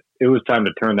started. It was time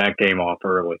to turn that game off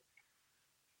early.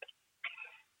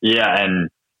 Yeah, and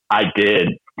I did.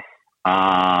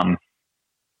 21-0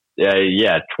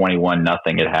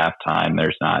 at halftime.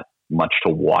 There's not much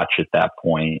to watch at that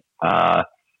point.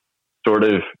 Sort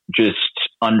of just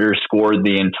underscored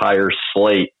the entire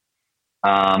slate.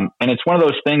 And it's one of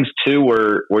those things too,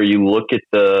 where you look at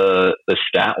the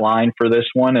stat line for this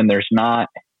one, and there's not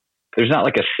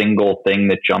like a single thing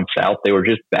that jumps out. They were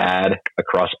just bad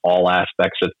across all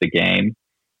aspects of the game.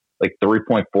 Like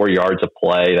 3.4 yards of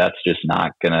play, that's just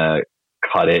not gonna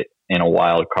cut it in a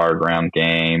wild card round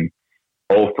game.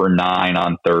 0 for 9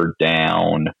 on third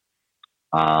down,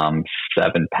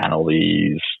 7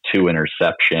 penalties, 2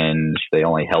 interceptions. They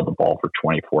only held the ball for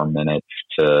 24 minutes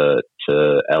to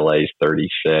LA's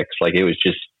 36. Like, it was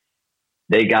just,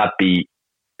 they got beat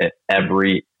at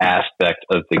every aspect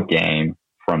of the game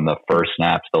from the first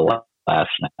snap to the last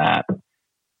snap.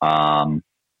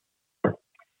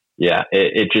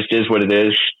 It just is what it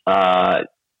is.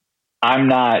 I'm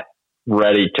not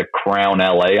ready to crown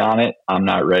LA on it. I'm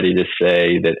not ready to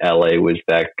say that LA was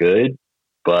that good,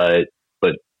 but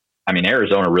I mean,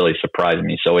 Arizona really surprised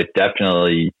me. So it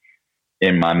definitely,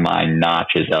 in my mind,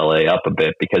 notches LA up a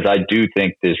bit, because I do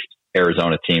think this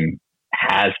Arizona team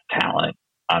has talent.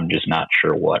 I'm just not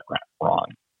sure what went wrong.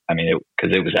 I mean, because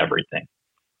it was everything.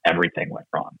 Everything went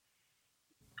wrong.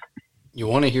 You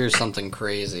want to hear something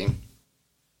crazy?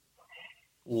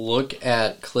 Look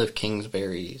at Cliff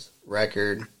Kingsbury's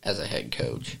record as a head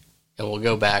coach, and we'll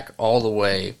go back all the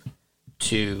way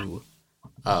to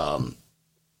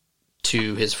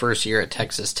his first year at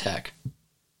Texas Tech.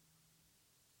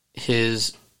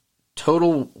 His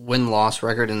total win-loss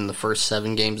record in the first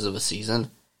 7 games of a season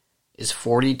is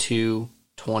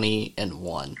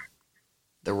 42-20-1.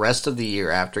 The rest of the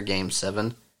year after Game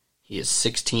 7, he is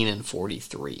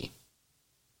 16-43.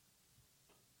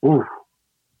 Ooh.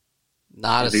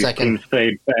 Not a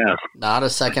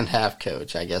second half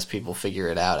coach. I guess people figure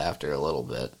it out after a little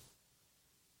bit.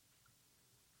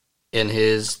 In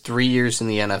his 3 years in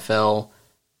the NFL,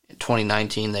 in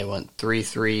 2019 they went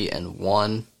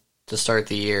 3-3-1 to start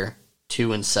the year,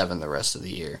 2-7 the rest of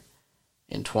the year.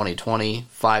 In 2020,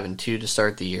 5-2 to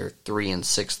start the year,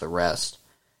 3-6 the rest.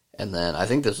 And then I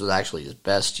think this was actually his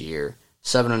best year,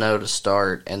 7-0 to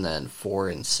start, and then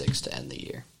 4-6 to end the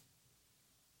year.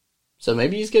 So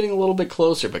maybe he's getting a little bit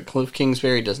closer, but Cliff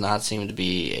Kingsbury does not seem to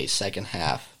be a second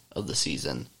half of the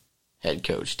season head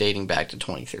coach, dating back to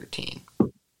 2013.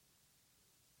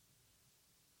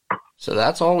 So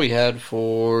that's all we had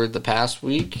for the past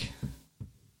week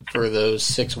for those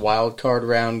 6 wild card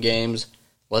round games.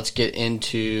 Let's get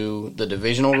into the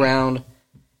divisional round.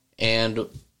 And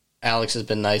Alex has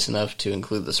been nice enough to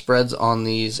include the spreads on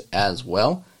these as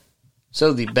well.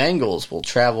 So the Bengals will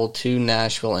travel to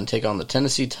Nashville and take on the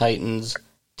Tennessee Titans.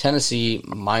 Tennessee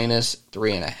minus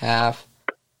 3.5.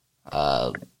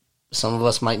 Some of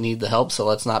us might need the help, so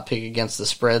let's not pick against the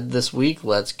spread this week.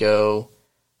 Let's go.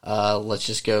 Let's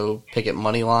just go pick it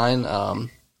money line,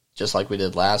 just like we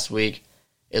did last week.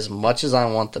 As much as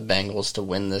I want the Bengals to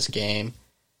win this game,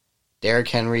 Derrick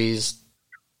Henry's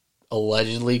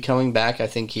allegedly coming back. I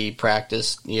think he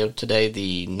practiced, today,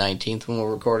 the 19th when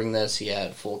we're recording this. He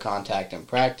had full contact in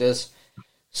practice.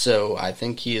 So I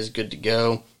think he is good to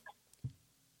go.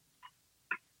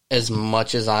 As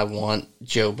much as I want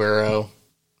Joe Burrow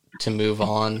to move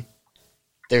on,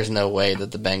 there's no way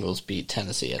that the Bengals beat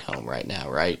Tennessee at home right now,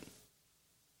 right?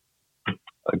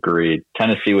 Agreed.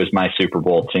 Tennessee was my Super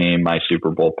Bowl team, my Super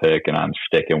Bowl pick, and I'm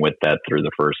sticking with that through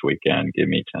the first weekend. Give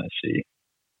me Tennessee.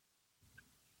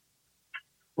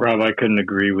 Rob, I couldn't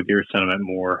agree with your sentiment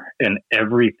more. And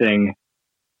everything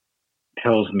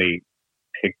tells me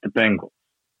pick the Bengals.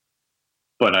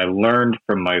 But I learned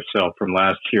from myself from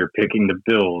last year picking the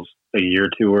Bills a year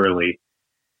too early.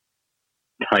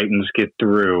 Titans get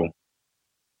through.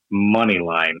 Money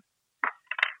line.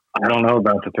 I don't know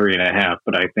about the 3.5,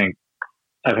 but I think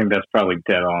that's probably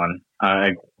dead on.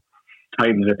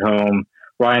 Titans at home.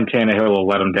 Ryan Tannehill will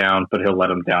let them down, but he'll let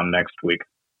them down next week.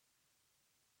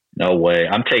 No way.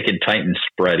 I'm taking Titans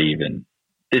spread even.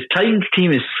 This Titans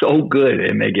team is so good,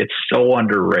 and they get so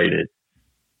underrated.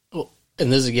 Well,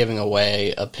 and this is giving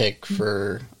away a pick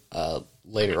for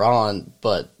later on,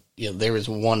 but there is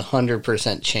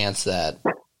 100% chance that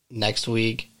next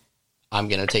week I'm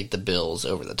going to take the Bills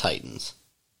over the Titans.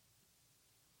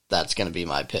 That's going to be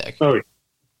my pick. Oh, yeah.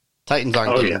 Titans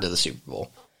aren't getting to the Super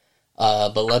Bowl.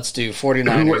 But let's do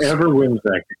 49ers. Whoever wins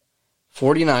that game.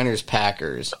 49ers,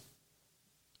 Packers.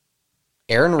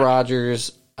 Aaron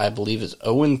Rodgers, I believe, is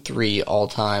 0-3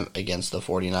 all-time against the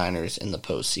 49ers in the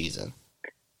postseason.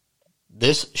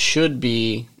 This should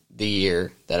be the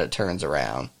year that it turns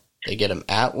around. They get him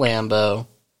at Lambeau.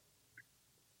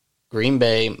 Green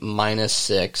Bay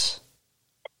 -6.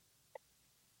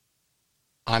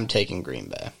 I'm taking Green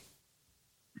Bay.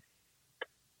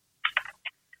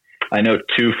 I know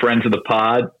two friends of the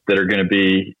pod that are going to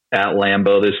be at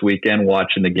Lambeau this weekend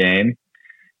watching the game,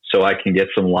 so I can get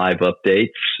some live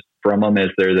updates from them as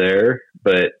they're there.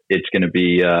 But it's going to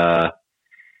be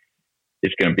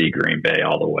Green Bay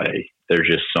all the way. They're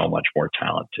just so much more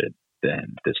talented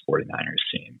than this 49ers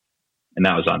team, and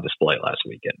that was on display last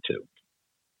weekend too.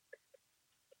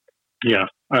 Yeah,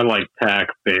 I like Pack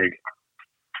big.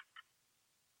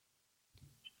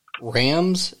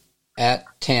 Rams at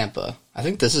Tampa. I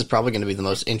think this is probably going to be the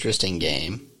most interesting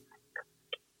game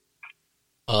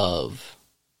of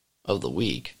the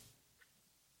week.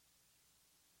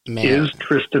 Man. Is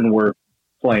Tristan Wirfs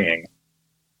playing?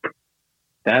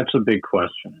 That's a big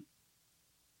question.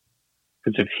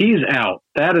 Because if he's out,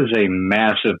 that is a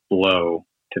massive blow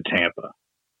to Tampa.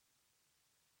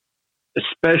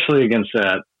 Especially against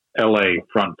that LA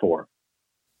front four.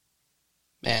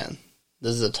 Man,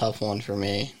 this is a tough one for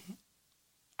me.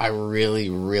 I really,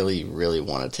 really, really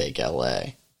want to take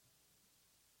LA.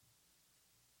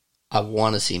 I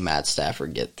want to see Matt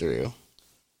Stafford get through.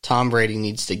 Tom Brady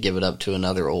needs to give it up to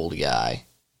another old guy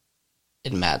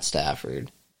in Matt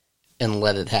Stafford and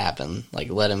let it happen.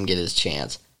 Let him get his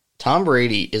chance. Tom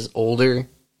Brady is older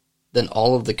than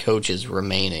all of the coaches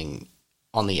remaining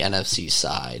on the NFC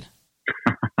side.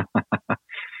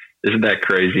 Isn't that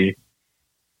crazy?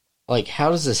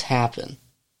 How does this happen?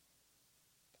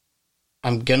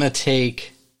 I'm gonna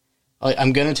take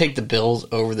the Bills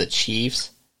over the Chiefs,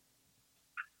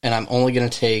 and I'm only gonna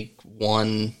take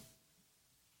one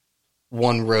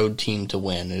road team to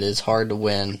win. It is hard to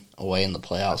win away in the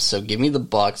playoffs, so give me the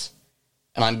Bucks,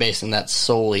 and I'm basing that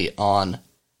solely on,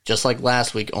 just like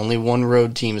last week, only one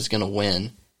road team is gonna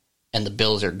win, and the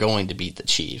Bills are going to beat the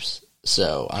Chiefs.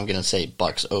 So I'm gonna say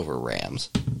Bucks over Rams.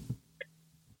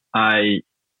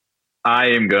 I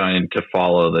am going to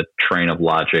follow the train of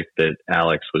logic that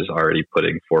Alex was already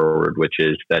putting forward, which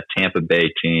is that Tampa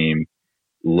Bay team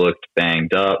looked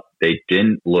banged up. They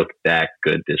didn't look that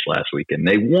good this last weekend.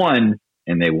 They won,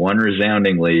 and they won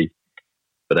resoundingly,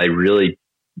 but I really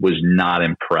was not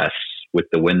impressed with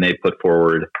the win they put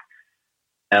forward.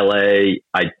 LA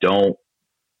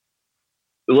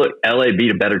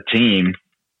beat a better team,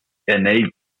 and they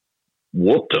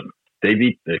whooped them. They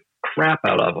beat the crap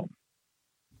out of them.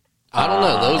 I don't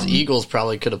know. Those Eagles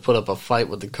probably could have put up a fight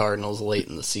with the Cardinals late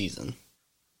in the season.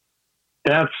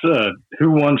 That's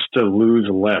who wants to lose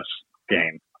less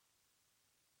game.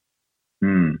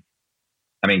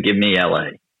 I mean, give me LA.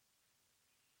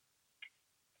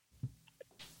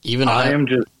 Even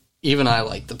I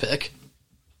like the pick.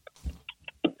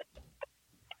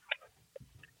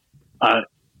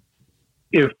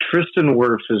 If Tristan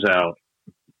Wirfs is out,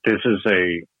 this is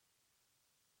a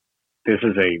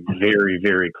very,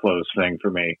 very close thing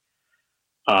for me.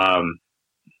 I'm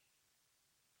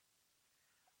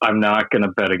not going to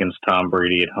bet against Tom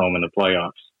Brady at home in the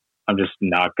playoffs. I'm just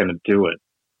not going to do it.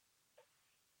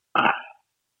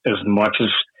 As much as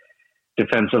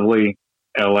defensively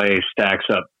LA stacks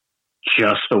up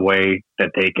just the way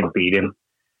that they can beat him,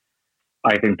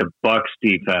 I think the Bucs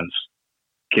defense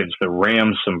gives the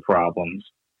Rams some problems.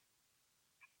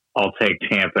 I'll take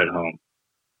Tampa at home.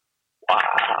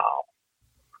 Wow.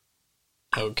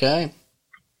 Okay.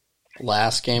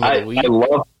 Last game of the week. I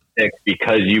love picks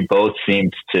because you both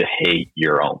seem to hate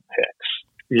your own picks.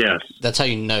 Yes. That's how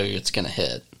you know it's going to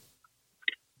hit.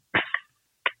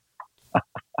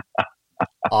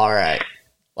 All right.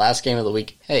 Last game of the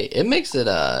week. Hey, it makes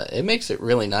it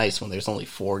really nice when there's only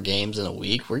 4 games in a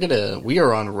week. We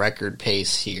are on record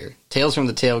pace here. Tales from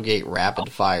the Tailgate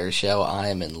rapid fire show. I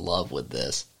am in love with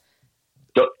this.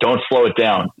 Don't slow it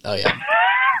down. Oh yeah.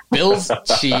 Bills,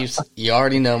 Chiefs. You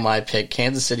already know my pick.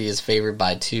 Kansas City is favored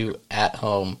by 2 at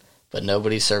home, but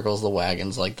nobody circles the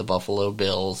wagons like the Buffalo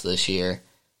Bills this year.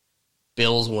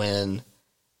 Bills win.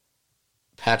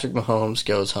 Patrick Mahomes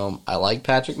goes home. I like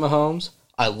Patrick Mahomes.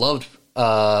 I loved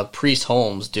Priest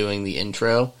Holmes doing the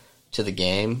intro to the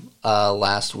game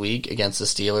last week against the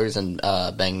Steelers and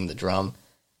banging the drum.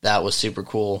 That was super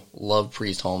cool. Love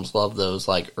Priest Holmes. Love those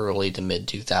like early to mid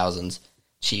 2000s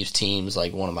Chiefs teams,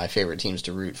 like one of my favorite teams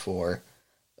to root for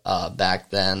back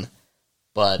then.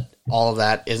 But all of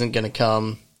that isn't going to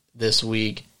come this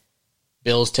week.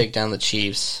 Bills take down the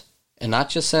Chiefs and not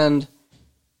just send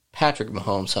Patrick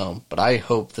Mahomes home, but I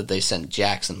hope that they send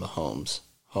Jackson Mahomes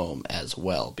home as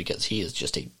well, because he is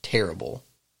just a terrible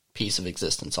piece of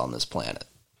existence on this planet.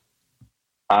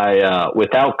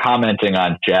 Without commenting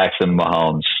on Jackson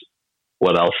Mahomes,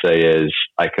 what I'll say is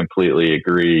I completely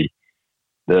agree.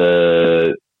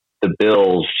 The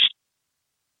Bills,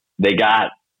 they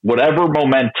got whatever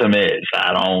momentum is.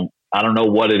 I don't know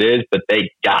what it is, but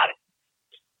they got it.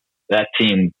 That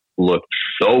team looked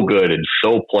so good and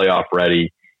so playoff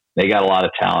ready. They got a lot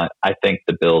of talent. I think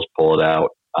the Bills pull it out.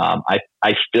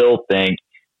 I still think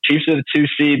Chiefs are the 2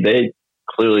 seed.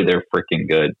 They're freaking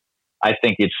good. I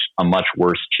think it's a much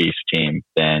worse Chiefs team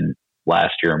than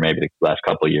last year or maybe the last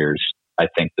couple of years. I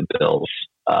think the Bills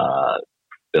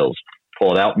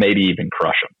pull it out, maybe even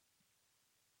crush them.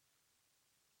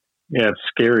 Yeah, it's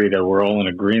scary that we're all in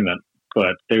agreement,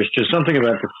 but there's just something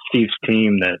about the Chiefs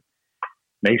team that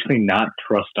makes me not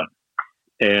trust them.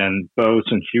 And Bo,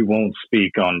 since you won't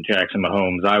speak on Jackson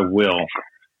Mahomes, I will.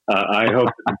 I hope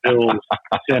the Bills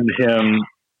send him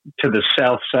to the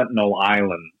South Sentinel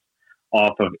Islands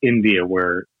off of India,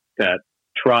 where that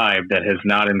tribe that has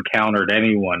not encountered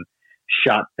anyone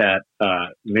shot that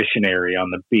missionary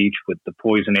on the beach with the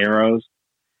poison arrows.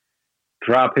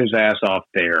 Drop his ass off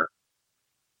there.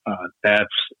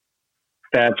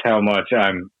 That's how much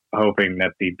I'm hoping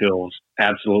that the Bills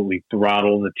absolutely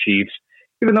throttle the Chiefs.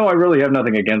 Even though I really have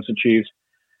nothing against the Chiefs,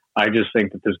 I just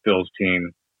think that this Bills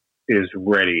team is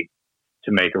ready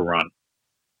to make a run.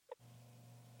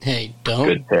 Hey,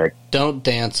 don't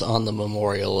dance on the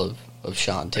memorial of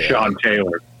Sean Taylor. Sean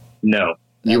Taylor. No,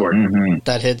 you are. Mm-hmm.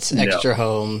 That hits extra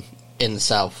home in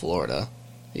South Florida.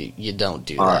 You don't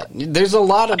do that. There's a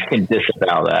lot of... I can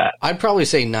disavow that. I'd probably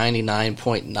say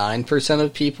 99.9%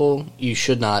 of people, you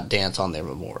should not dance on their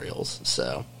memorials.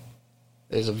 So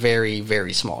there's a very,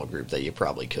 very small group that you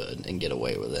probably could and get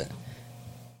away with it.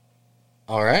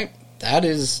 All right. That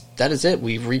is it.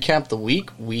 We've recapped the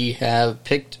week. We have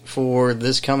picked for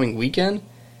this coming weekend.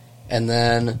 And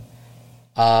then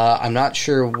I'm not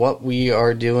sure what we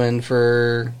are doing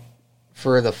for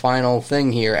the final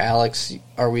thing here. Alex,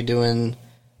 are we doing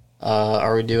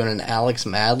an Alex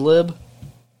Mad Lib?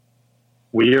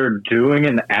 We are doing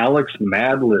an Alex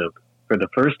Mad Lib for the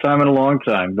first time in a long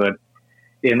time, but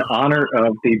in honor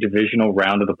of the divisional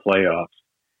round of the playoffs.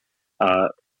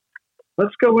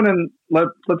 Let's go in and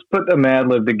let's put a Mad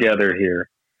Lib together here.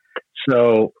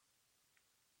 So,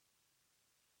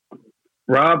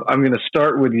 Rob, I'm going to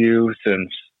start with you,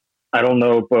 since I don't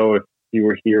know, Bo, if you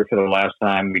were here for the last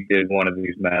time we did one of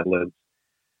these Mad Libs.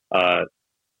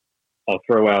 I'll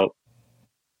throw out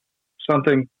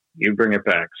something, you bring it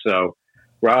back. So,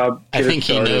 Rob, I think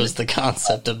he knows the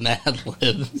concept of Mad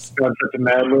Libs. Concept of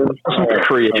Mad Libs. More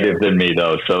creative than me,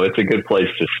 though, so it's a good place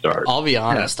to start. I'll be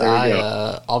honest.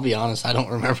 I'll be honest. I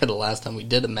don't remember the last time we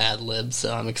did a Mad Lib,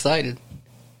 so I'm excited.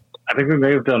 I think we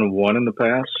may have done one in the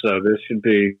past, so this should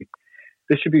be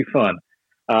fun.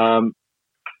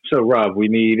 So, Rob, we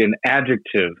need an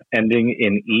adjective ending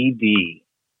in ED.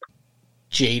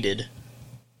 Jaded.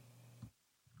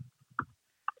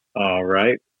 All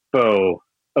right. Bo,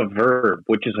 a verb,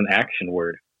 which is an action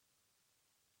word.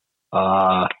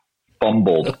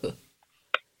 Fumbled.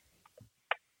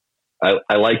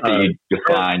 I like that you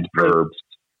defined verbs.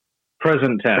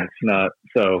 Present tense, not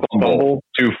so. Fumble.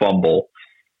 To fumble.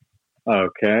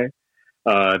 Okay.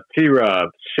 T-Rob,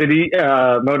 city,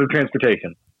 mode of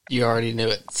transportation. You already knew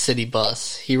it. City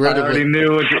bus. He wrote I already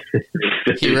knew it.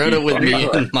 He wrote it with me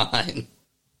in mind.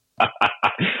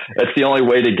 That's the only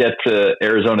way to get to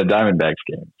Arizona Diamondbacks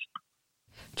games.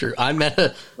 True. I met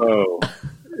a... Oh.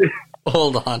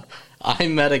 Hold on. I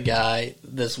met a guy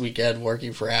this weekend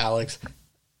working for Alex.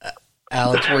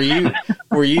 Alex,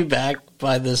 were you back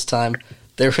by this time?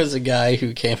 There was a guy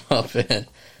who came up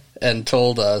and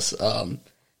told us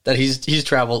that he's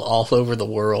traveled all over the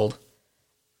world,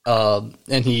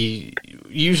 and he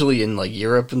usually in like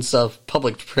Europe and stuff.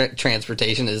 Public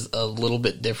transportation is a little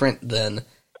bit different than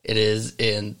it is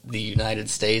in the United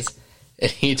States.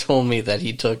 And he told me that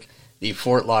he took the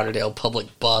Fort Lauderdale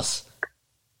public bus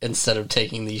instead of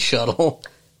taking the shuttle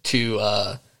to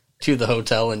the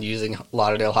hotel and using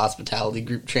Lauderdale Hospitality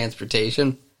Group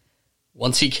transportation.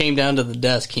 Once he came down to the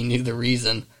desk, he knew the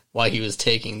reason why he was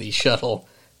taking the shuttle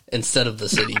instead of the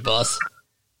city bus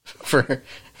for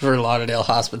Lauderdale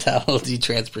Hospitality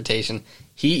transportation.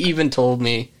 He even told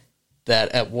me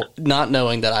that, not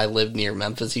knowing that I lived near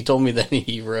Memphis, he told me that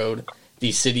he rode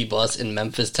the city bus in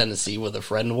Memphis, Tennessee with a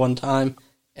friend one time,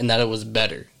 and that it was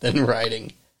better than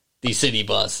riding the city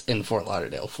bus in Fort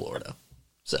Lauderdale, Florida.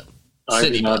 So, I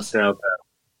do not doubt that.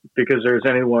 Because there's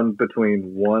anywhere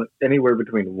between 1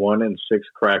 and 6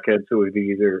 crackheads who have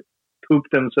either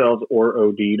pooped themselves or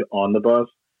OD'd on the bus.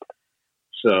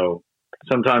 So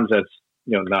sometimes that's,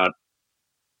 not,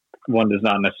 one does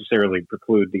not necessarily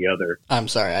preclude the other. I'm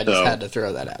sorry, I just had to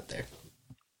throw that out there.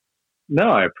 No,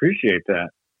 I appreciate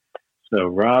that. So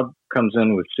Rob comes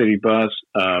in with city bus.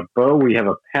 Bo, we have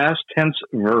a past tense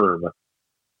verb.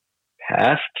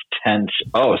 Past tense.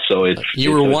 Oh, so it's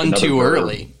you were one too verb.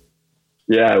 Early.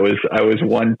 Yeah, I was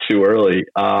one too early.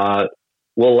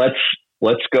 Well,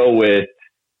 let's go with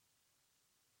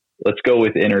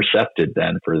intercepted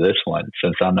then for this one,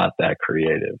 since I'm not that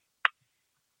creative.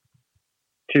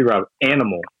 T-Rob,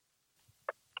 animal.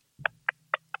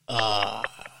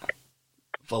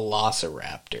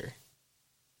 Velociraptor.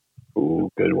 Ooh,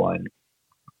 good one.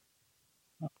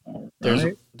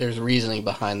 There's reasoning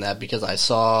behind that because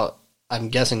I'm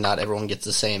guessing not everyone gets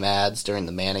the same ads during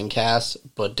the Manning cast,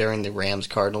 but during the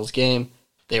Rams-Cardinals game,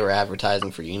 they were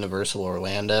advertising for Universal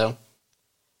Orlando,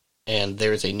 and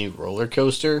there's a new roller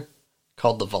coaster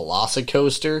called the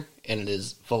Velocicoaster, and it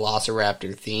is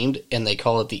Velociraptor themed, and they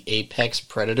call it the Apex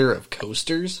Predator of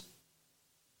coasters.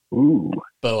 Ooh.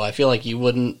 Bo, I feel like you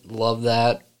wouldn't love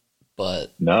that,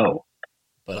 but... No.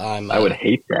 But I would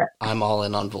hate that. I'm all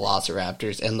in on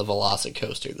Velociraptors and the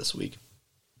Velocicoaster this week.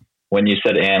 When you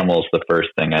said animals, the first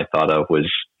thing I thought of was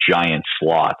giant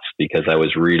sloths, because I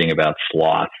was reading about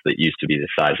sloths that used to be the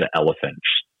size of elephants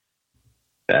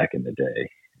back in the day.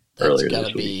 That's got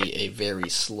to be a very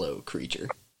slow creature.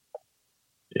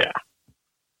 Yeah.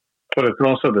 But it's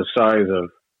also the size of,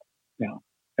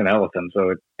 an elephant, so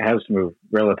it has to move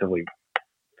relatively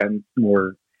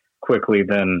more quickly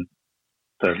than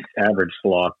the average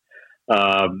sloth.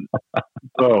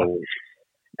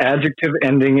 Adjective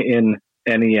ending in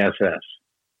NESS.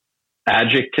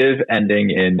 Adjective ending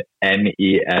in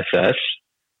NESS.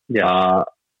 Yeah.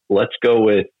 Let's go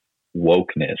with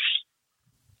wokeness.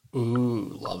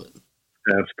 Ooh, love it.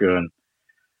 That's good.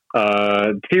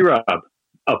 T-Rob,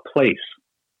 a place.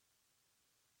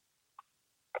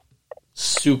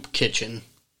 Soup kitchen.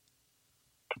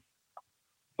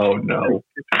 Oh, no.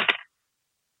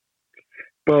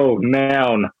 Bo,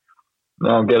 noun. No,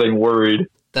 I'm getting worried.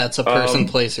 That's a person,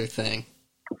 place, or thing.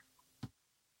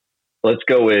 Let's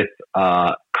go with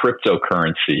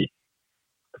cryptocurrency.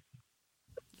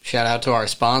 Shout out to our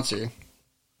sponsor.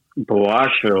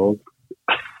 Blockfills.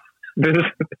 This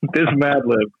Mad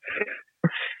Lib.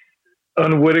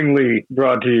 Unwittingly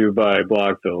brought to you by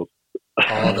Blockfills.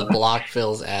 Oh, the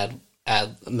Blockfills ad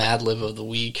Mad Lib of the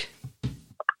week.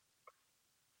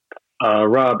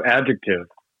 Rob, adjective.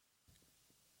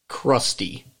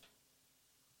 Crusty.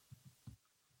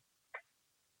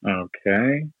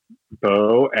 Okay.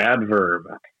 Bo, adverb.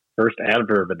 First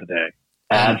adverb of the day.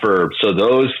 Adverb. So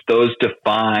those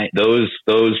define those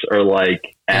are like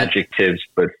adjectives,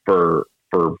 but for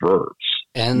verbs.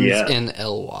 Ends in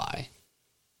ly.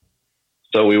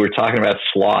 So we were talking about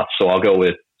sloths, so I'll go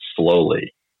with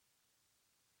slowly.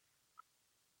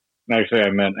 Actually, I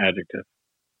meant adjective.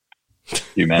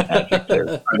 You meant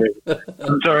adjective.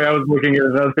 I'm sorry, I was looking at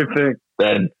another thing.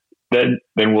 Then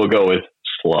we'll go with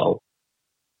slow.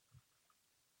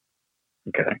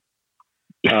 Okay.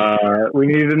 We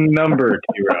need a number,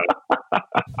 T-Rod.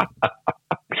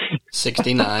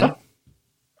 69.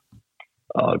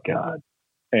 Oh, God.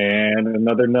 And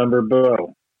another number,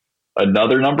 Bo.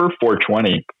 Another number,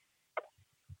 420.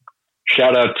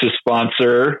 Shout out to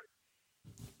sponsor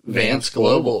Vance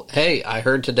Global. Hey, I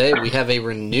heard today we have a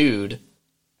renewed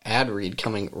ad read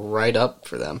coming right up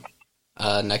for them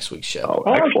next week's show.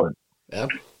 Oh, excellent. Yep.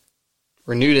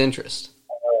 Renewed interest.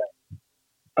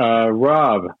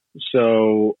 Rob,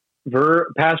 so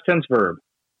past tense verb.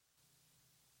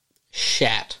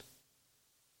 Shat.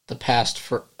 The past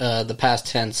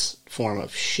tense form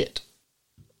of shit.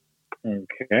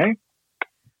 Okay.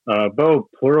 Bo,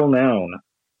 plural noun.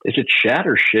 Is it shat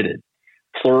or shitted?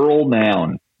 Plural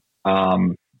noun.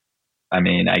 I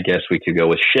mean, I guess we could go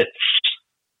with shits.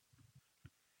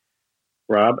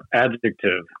 Rob,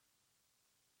 adjective.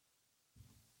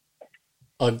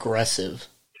 Aggressive.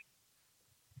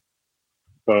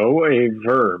 Bo, a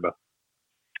verb.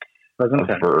 Present A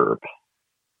tense. verb.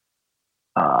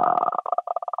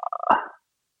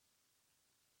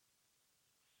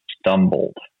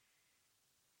 Stumbled.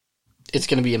 It's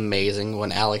going to be amazing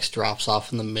when Alex drops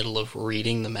off in the middle of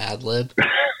reading the Mad Lib.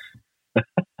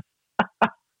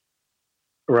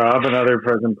 Rob, another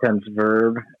present tense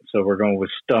verb. So we're going with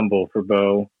stumble for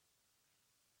Bo.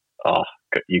 Oh,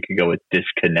 you could go with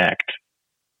disconnect.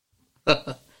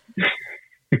 All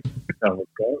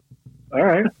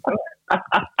right.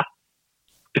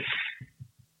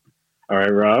 All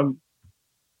right, Rob.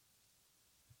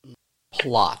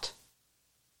 Plot.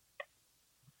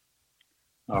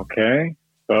 Okay.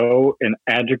 Bo, an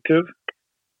adjective.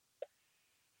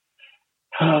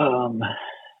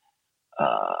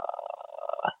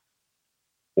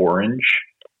 Orange.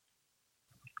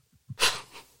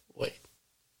 Wait.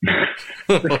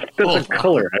 That's a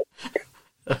color.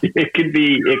 It could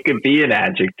be an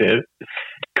adjective.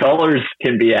 Colors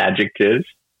can be adjectives.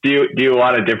 Do you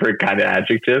want a different kind of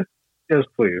adjective? Yes,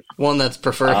 please. One that's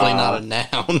preferably not a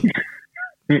noun.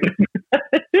 It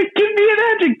can be an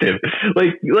adjective.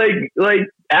 Like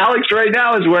Alex right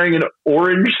now is wearing an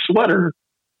orange sweater.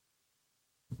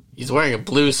 He's wearing a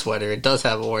blue sweater. It does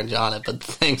have orange on it, but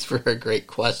thanks for a great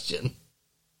question.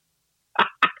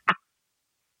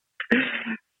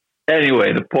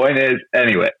 Anyway, the point is,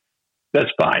 that's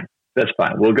fine. That's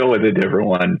fine. We'll go with a different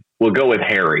one. We'll go with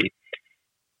Harry.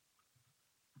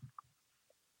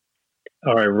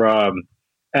 All right, Rob.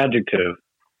 Adjective.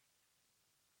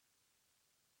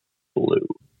 Blue.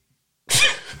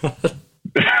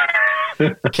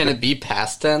 Can it be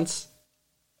past tense?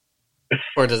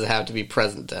 Or does it have to be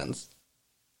present tense?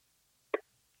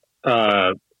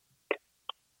 No,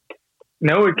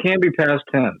 it can't be past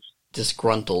tense.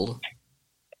 Disgruntled.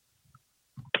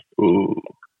 Ooh.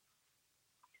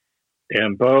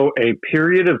 And Bo, a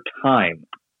period of time.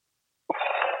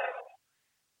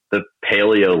 The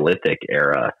Paleolithic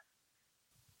era.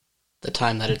 The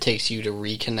time that it takes you to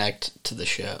reconnect to the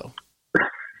show.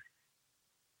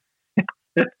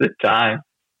 The time.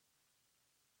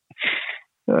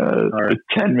 The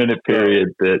 10-minute period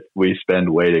that we spend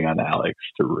waiting on Alex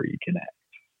to reconnect.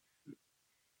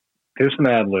 This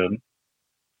Mad Lib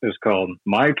is called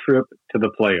My Trip to the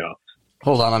Playoffs.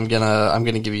 Hold on, I'm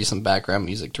gonna give you some background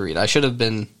music to read. I should have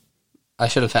had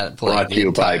it playing Brought the to you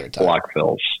entire by time.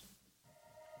 Blockfills.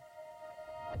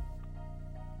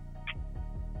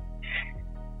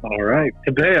 All right.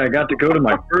 Today I got to go to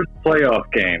my first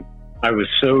playoff game. I was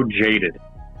so jaded.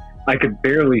 I could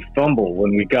barely fumble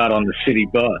when we got on the city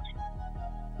bus.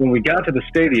 When we got to the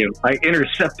stadium, I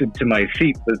intercepted to my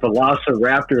seat with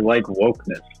velociraptor-like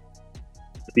wokeness.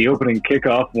 The opening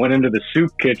kickoff went into the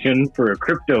soup kitchen for a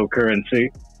cryptocurrency,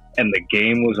 and the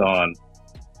game was on.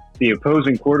 The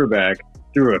opposing quarterback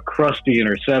threw a crusty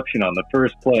interception on the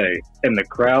first play, and the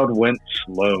crowd went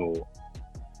slow.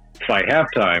 By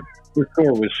halftime, the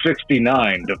score was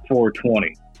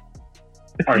 69-420.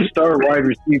 Our star wide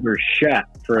receiver shat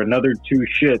for another 2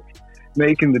 shits,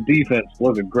 making the defense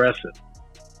look aggressive.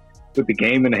 With the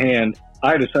game in hand,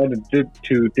 I decided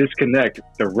to disconnect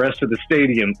the rest of the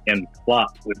stadium and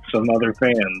plot with some other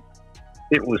fans.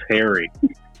 It was Harry.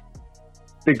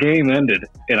 The game ended,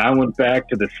 and I went back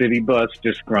to the city bus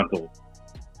disgruntled.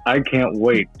 I can't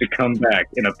wait to come back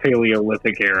in a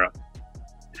Paleolithic era.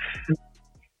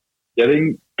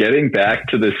 Getting back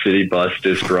to the city bus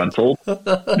disgruntled.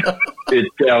 It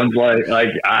sounds like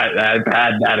I've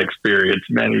had that experience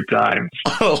many times.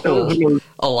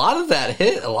 A lot of that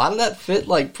hit. A lot of that fit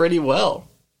like pretty well,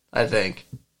 I think.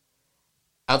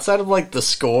 Outside of like the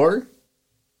score,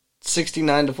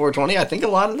 69 to 420. I think a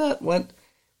lot of that went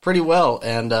pretty well.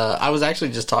 And I was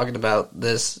actually just talking about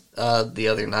this the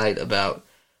other night about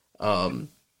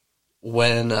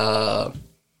when the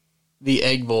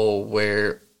Egg Bowl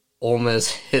where Ole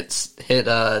Miss hit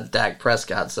Dak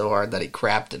Prescott so hard that he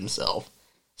crapped himself.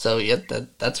 So, yeah,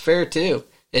 that's fair, too.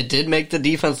 It did make the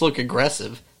defense look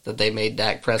aggressive that they made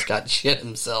Dak Prescott shit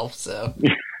himself, so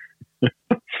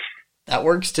that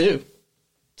works, too.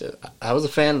 I was a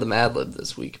fan of the Mad Lib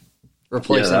this week.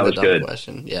 Replacing the dumb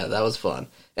question. Yeah, that was fun.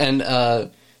 And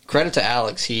credit to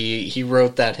Alex, he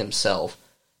wrote that himself.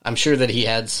 I'm sure that he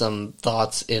had some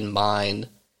thoughts in mind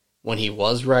when he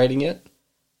was writing it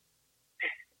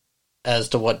as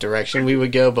to what direction we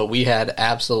would go, but we had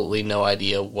absolutely no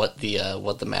idea what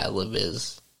the Mad Lib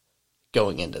is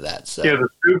going into that. So yeah, the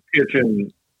soup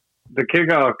kitchen, the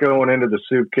kickoff going into the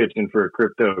soup kitchen for a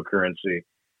cryptocurrency,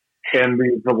 and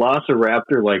the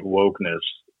Velociraptor like wokeness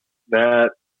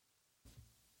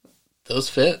those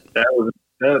fit.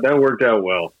 That worked out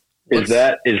well. Is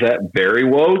that very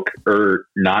woke or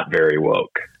not very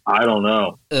woke? I don't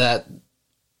know.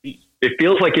 It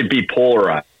feels like it'd be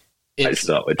polarized. That's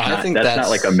not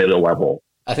like a middle level.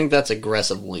 I think that's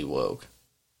aggressively woke.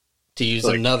 To use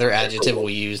another adjective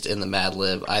we used in the Mad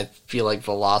Lib, I feel like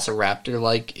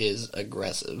Velociraptor-like is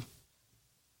aggressive.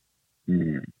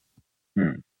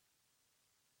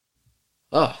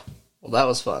 Oh, well, that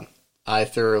was fun. I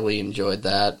thoroughly enjoyed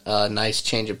that. Nice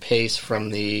change of pace from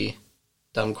the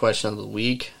dumb question of the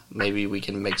week. Maybe we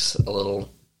can mix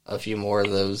a few more of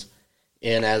those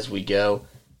in as we go.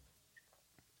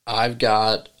 I've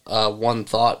got one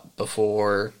thought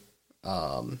before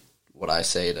what I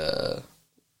say to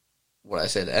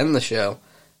end the show,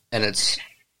 and it's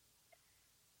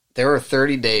there are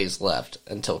 30 days left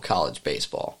until college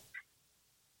baseball.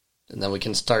 And then we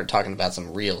can start talking about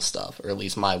some real stuff, or at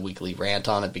least my weekly rant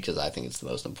on it, because I think it's the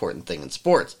most important thing in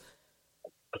sports.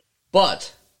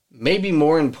 But maybe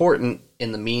more important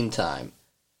in the meantime,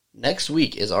 next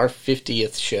week is our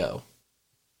 50th show.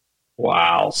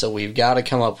 Wow. So we've got to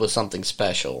come up with something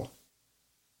special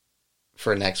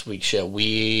for next week's show.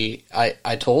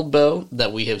 I told Bo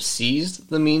that we have seized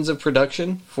the means of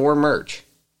production for merch.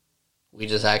 We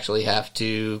just actually have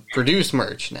to produce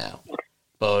merch now.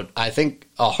 But I think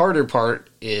a harder part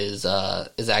is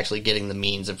actually getting the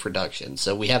means of production.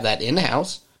 So we have that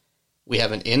in-house. We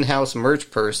have an in-house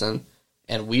merch person,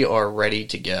 and we are ready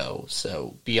to go.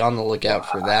 So be on the lookout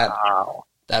for that.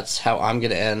 That's how I'm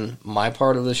going to end my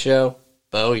part of the show.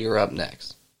 Bo, you're up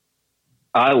next.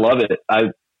 I love it.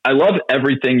 I love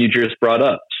everything you just brought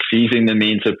up. Seizing the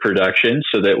means of production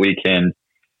so that we can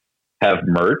have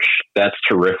merch. That's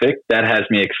terrific. That has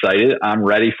me excited. I'm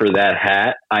ready for that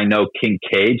hat. I know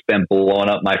Kincaid's been blowing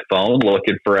up my phone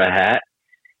looking for a hat.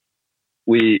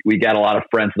 We got a lot of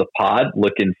friends of the pod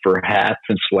looking for hats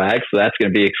and swag, so that's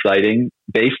going to be exciting.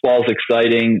 Baseball's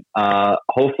exciting.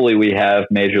 Hopefully we have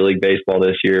Major League Baseball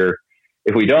this year.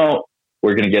 If we don't,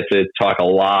 we're going to get to talk a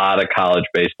lot of college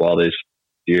baseball this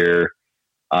year.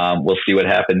 We'll see what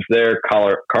happens there.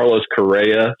 Carlos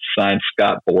Correa signed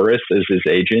Scott Boras as his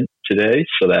agent today,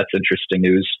 so that's interesting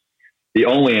news. The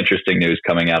only interesting news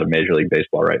coming out of Major League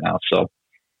Baseball right now. So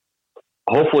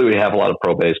hopefully we have a lot of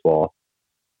pro baseball.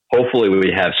 Hopefully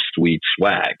we have sweet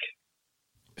swag.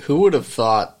 Who would have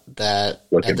thought that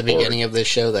at the beginning of this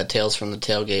show that Tales from the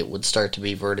Tailgate would start to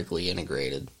be vertically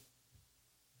integrated?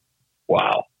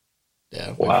 Wow.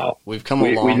 Yeah. Wow. We've come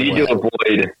a long way.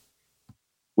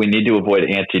 We need to avoid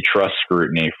antitrust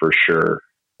scrutiny for sure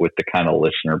with the kind of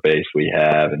listener base we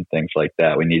have and things like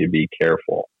that. We need to be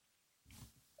careful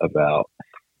about.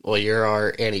 Well, you're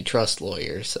our antitrust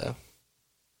lawyer, so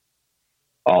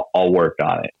I'll work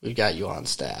on it. We've got you on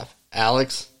staff.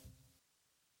 Alex?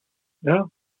 Yeah.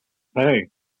 Hey,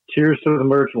 cheers to the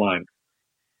merch line.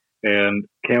 And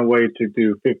can't wait to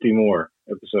do 50 more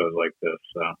episodes like this.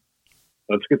 So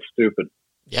let's get stupid.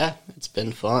 Yeah, it's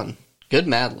been fun. Good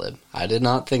Mad Lib. I did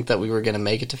not think that we were going to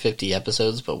make it to 50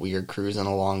 episodes, but we are cruising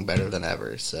along better than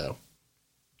ever. So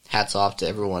hats off to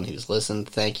everyone who's listened.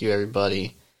 Thank you,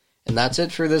 everybody. And that's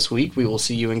it for this week. We will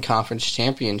see you in Conference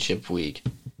Championship Week.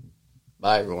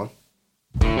 Bye, everyone.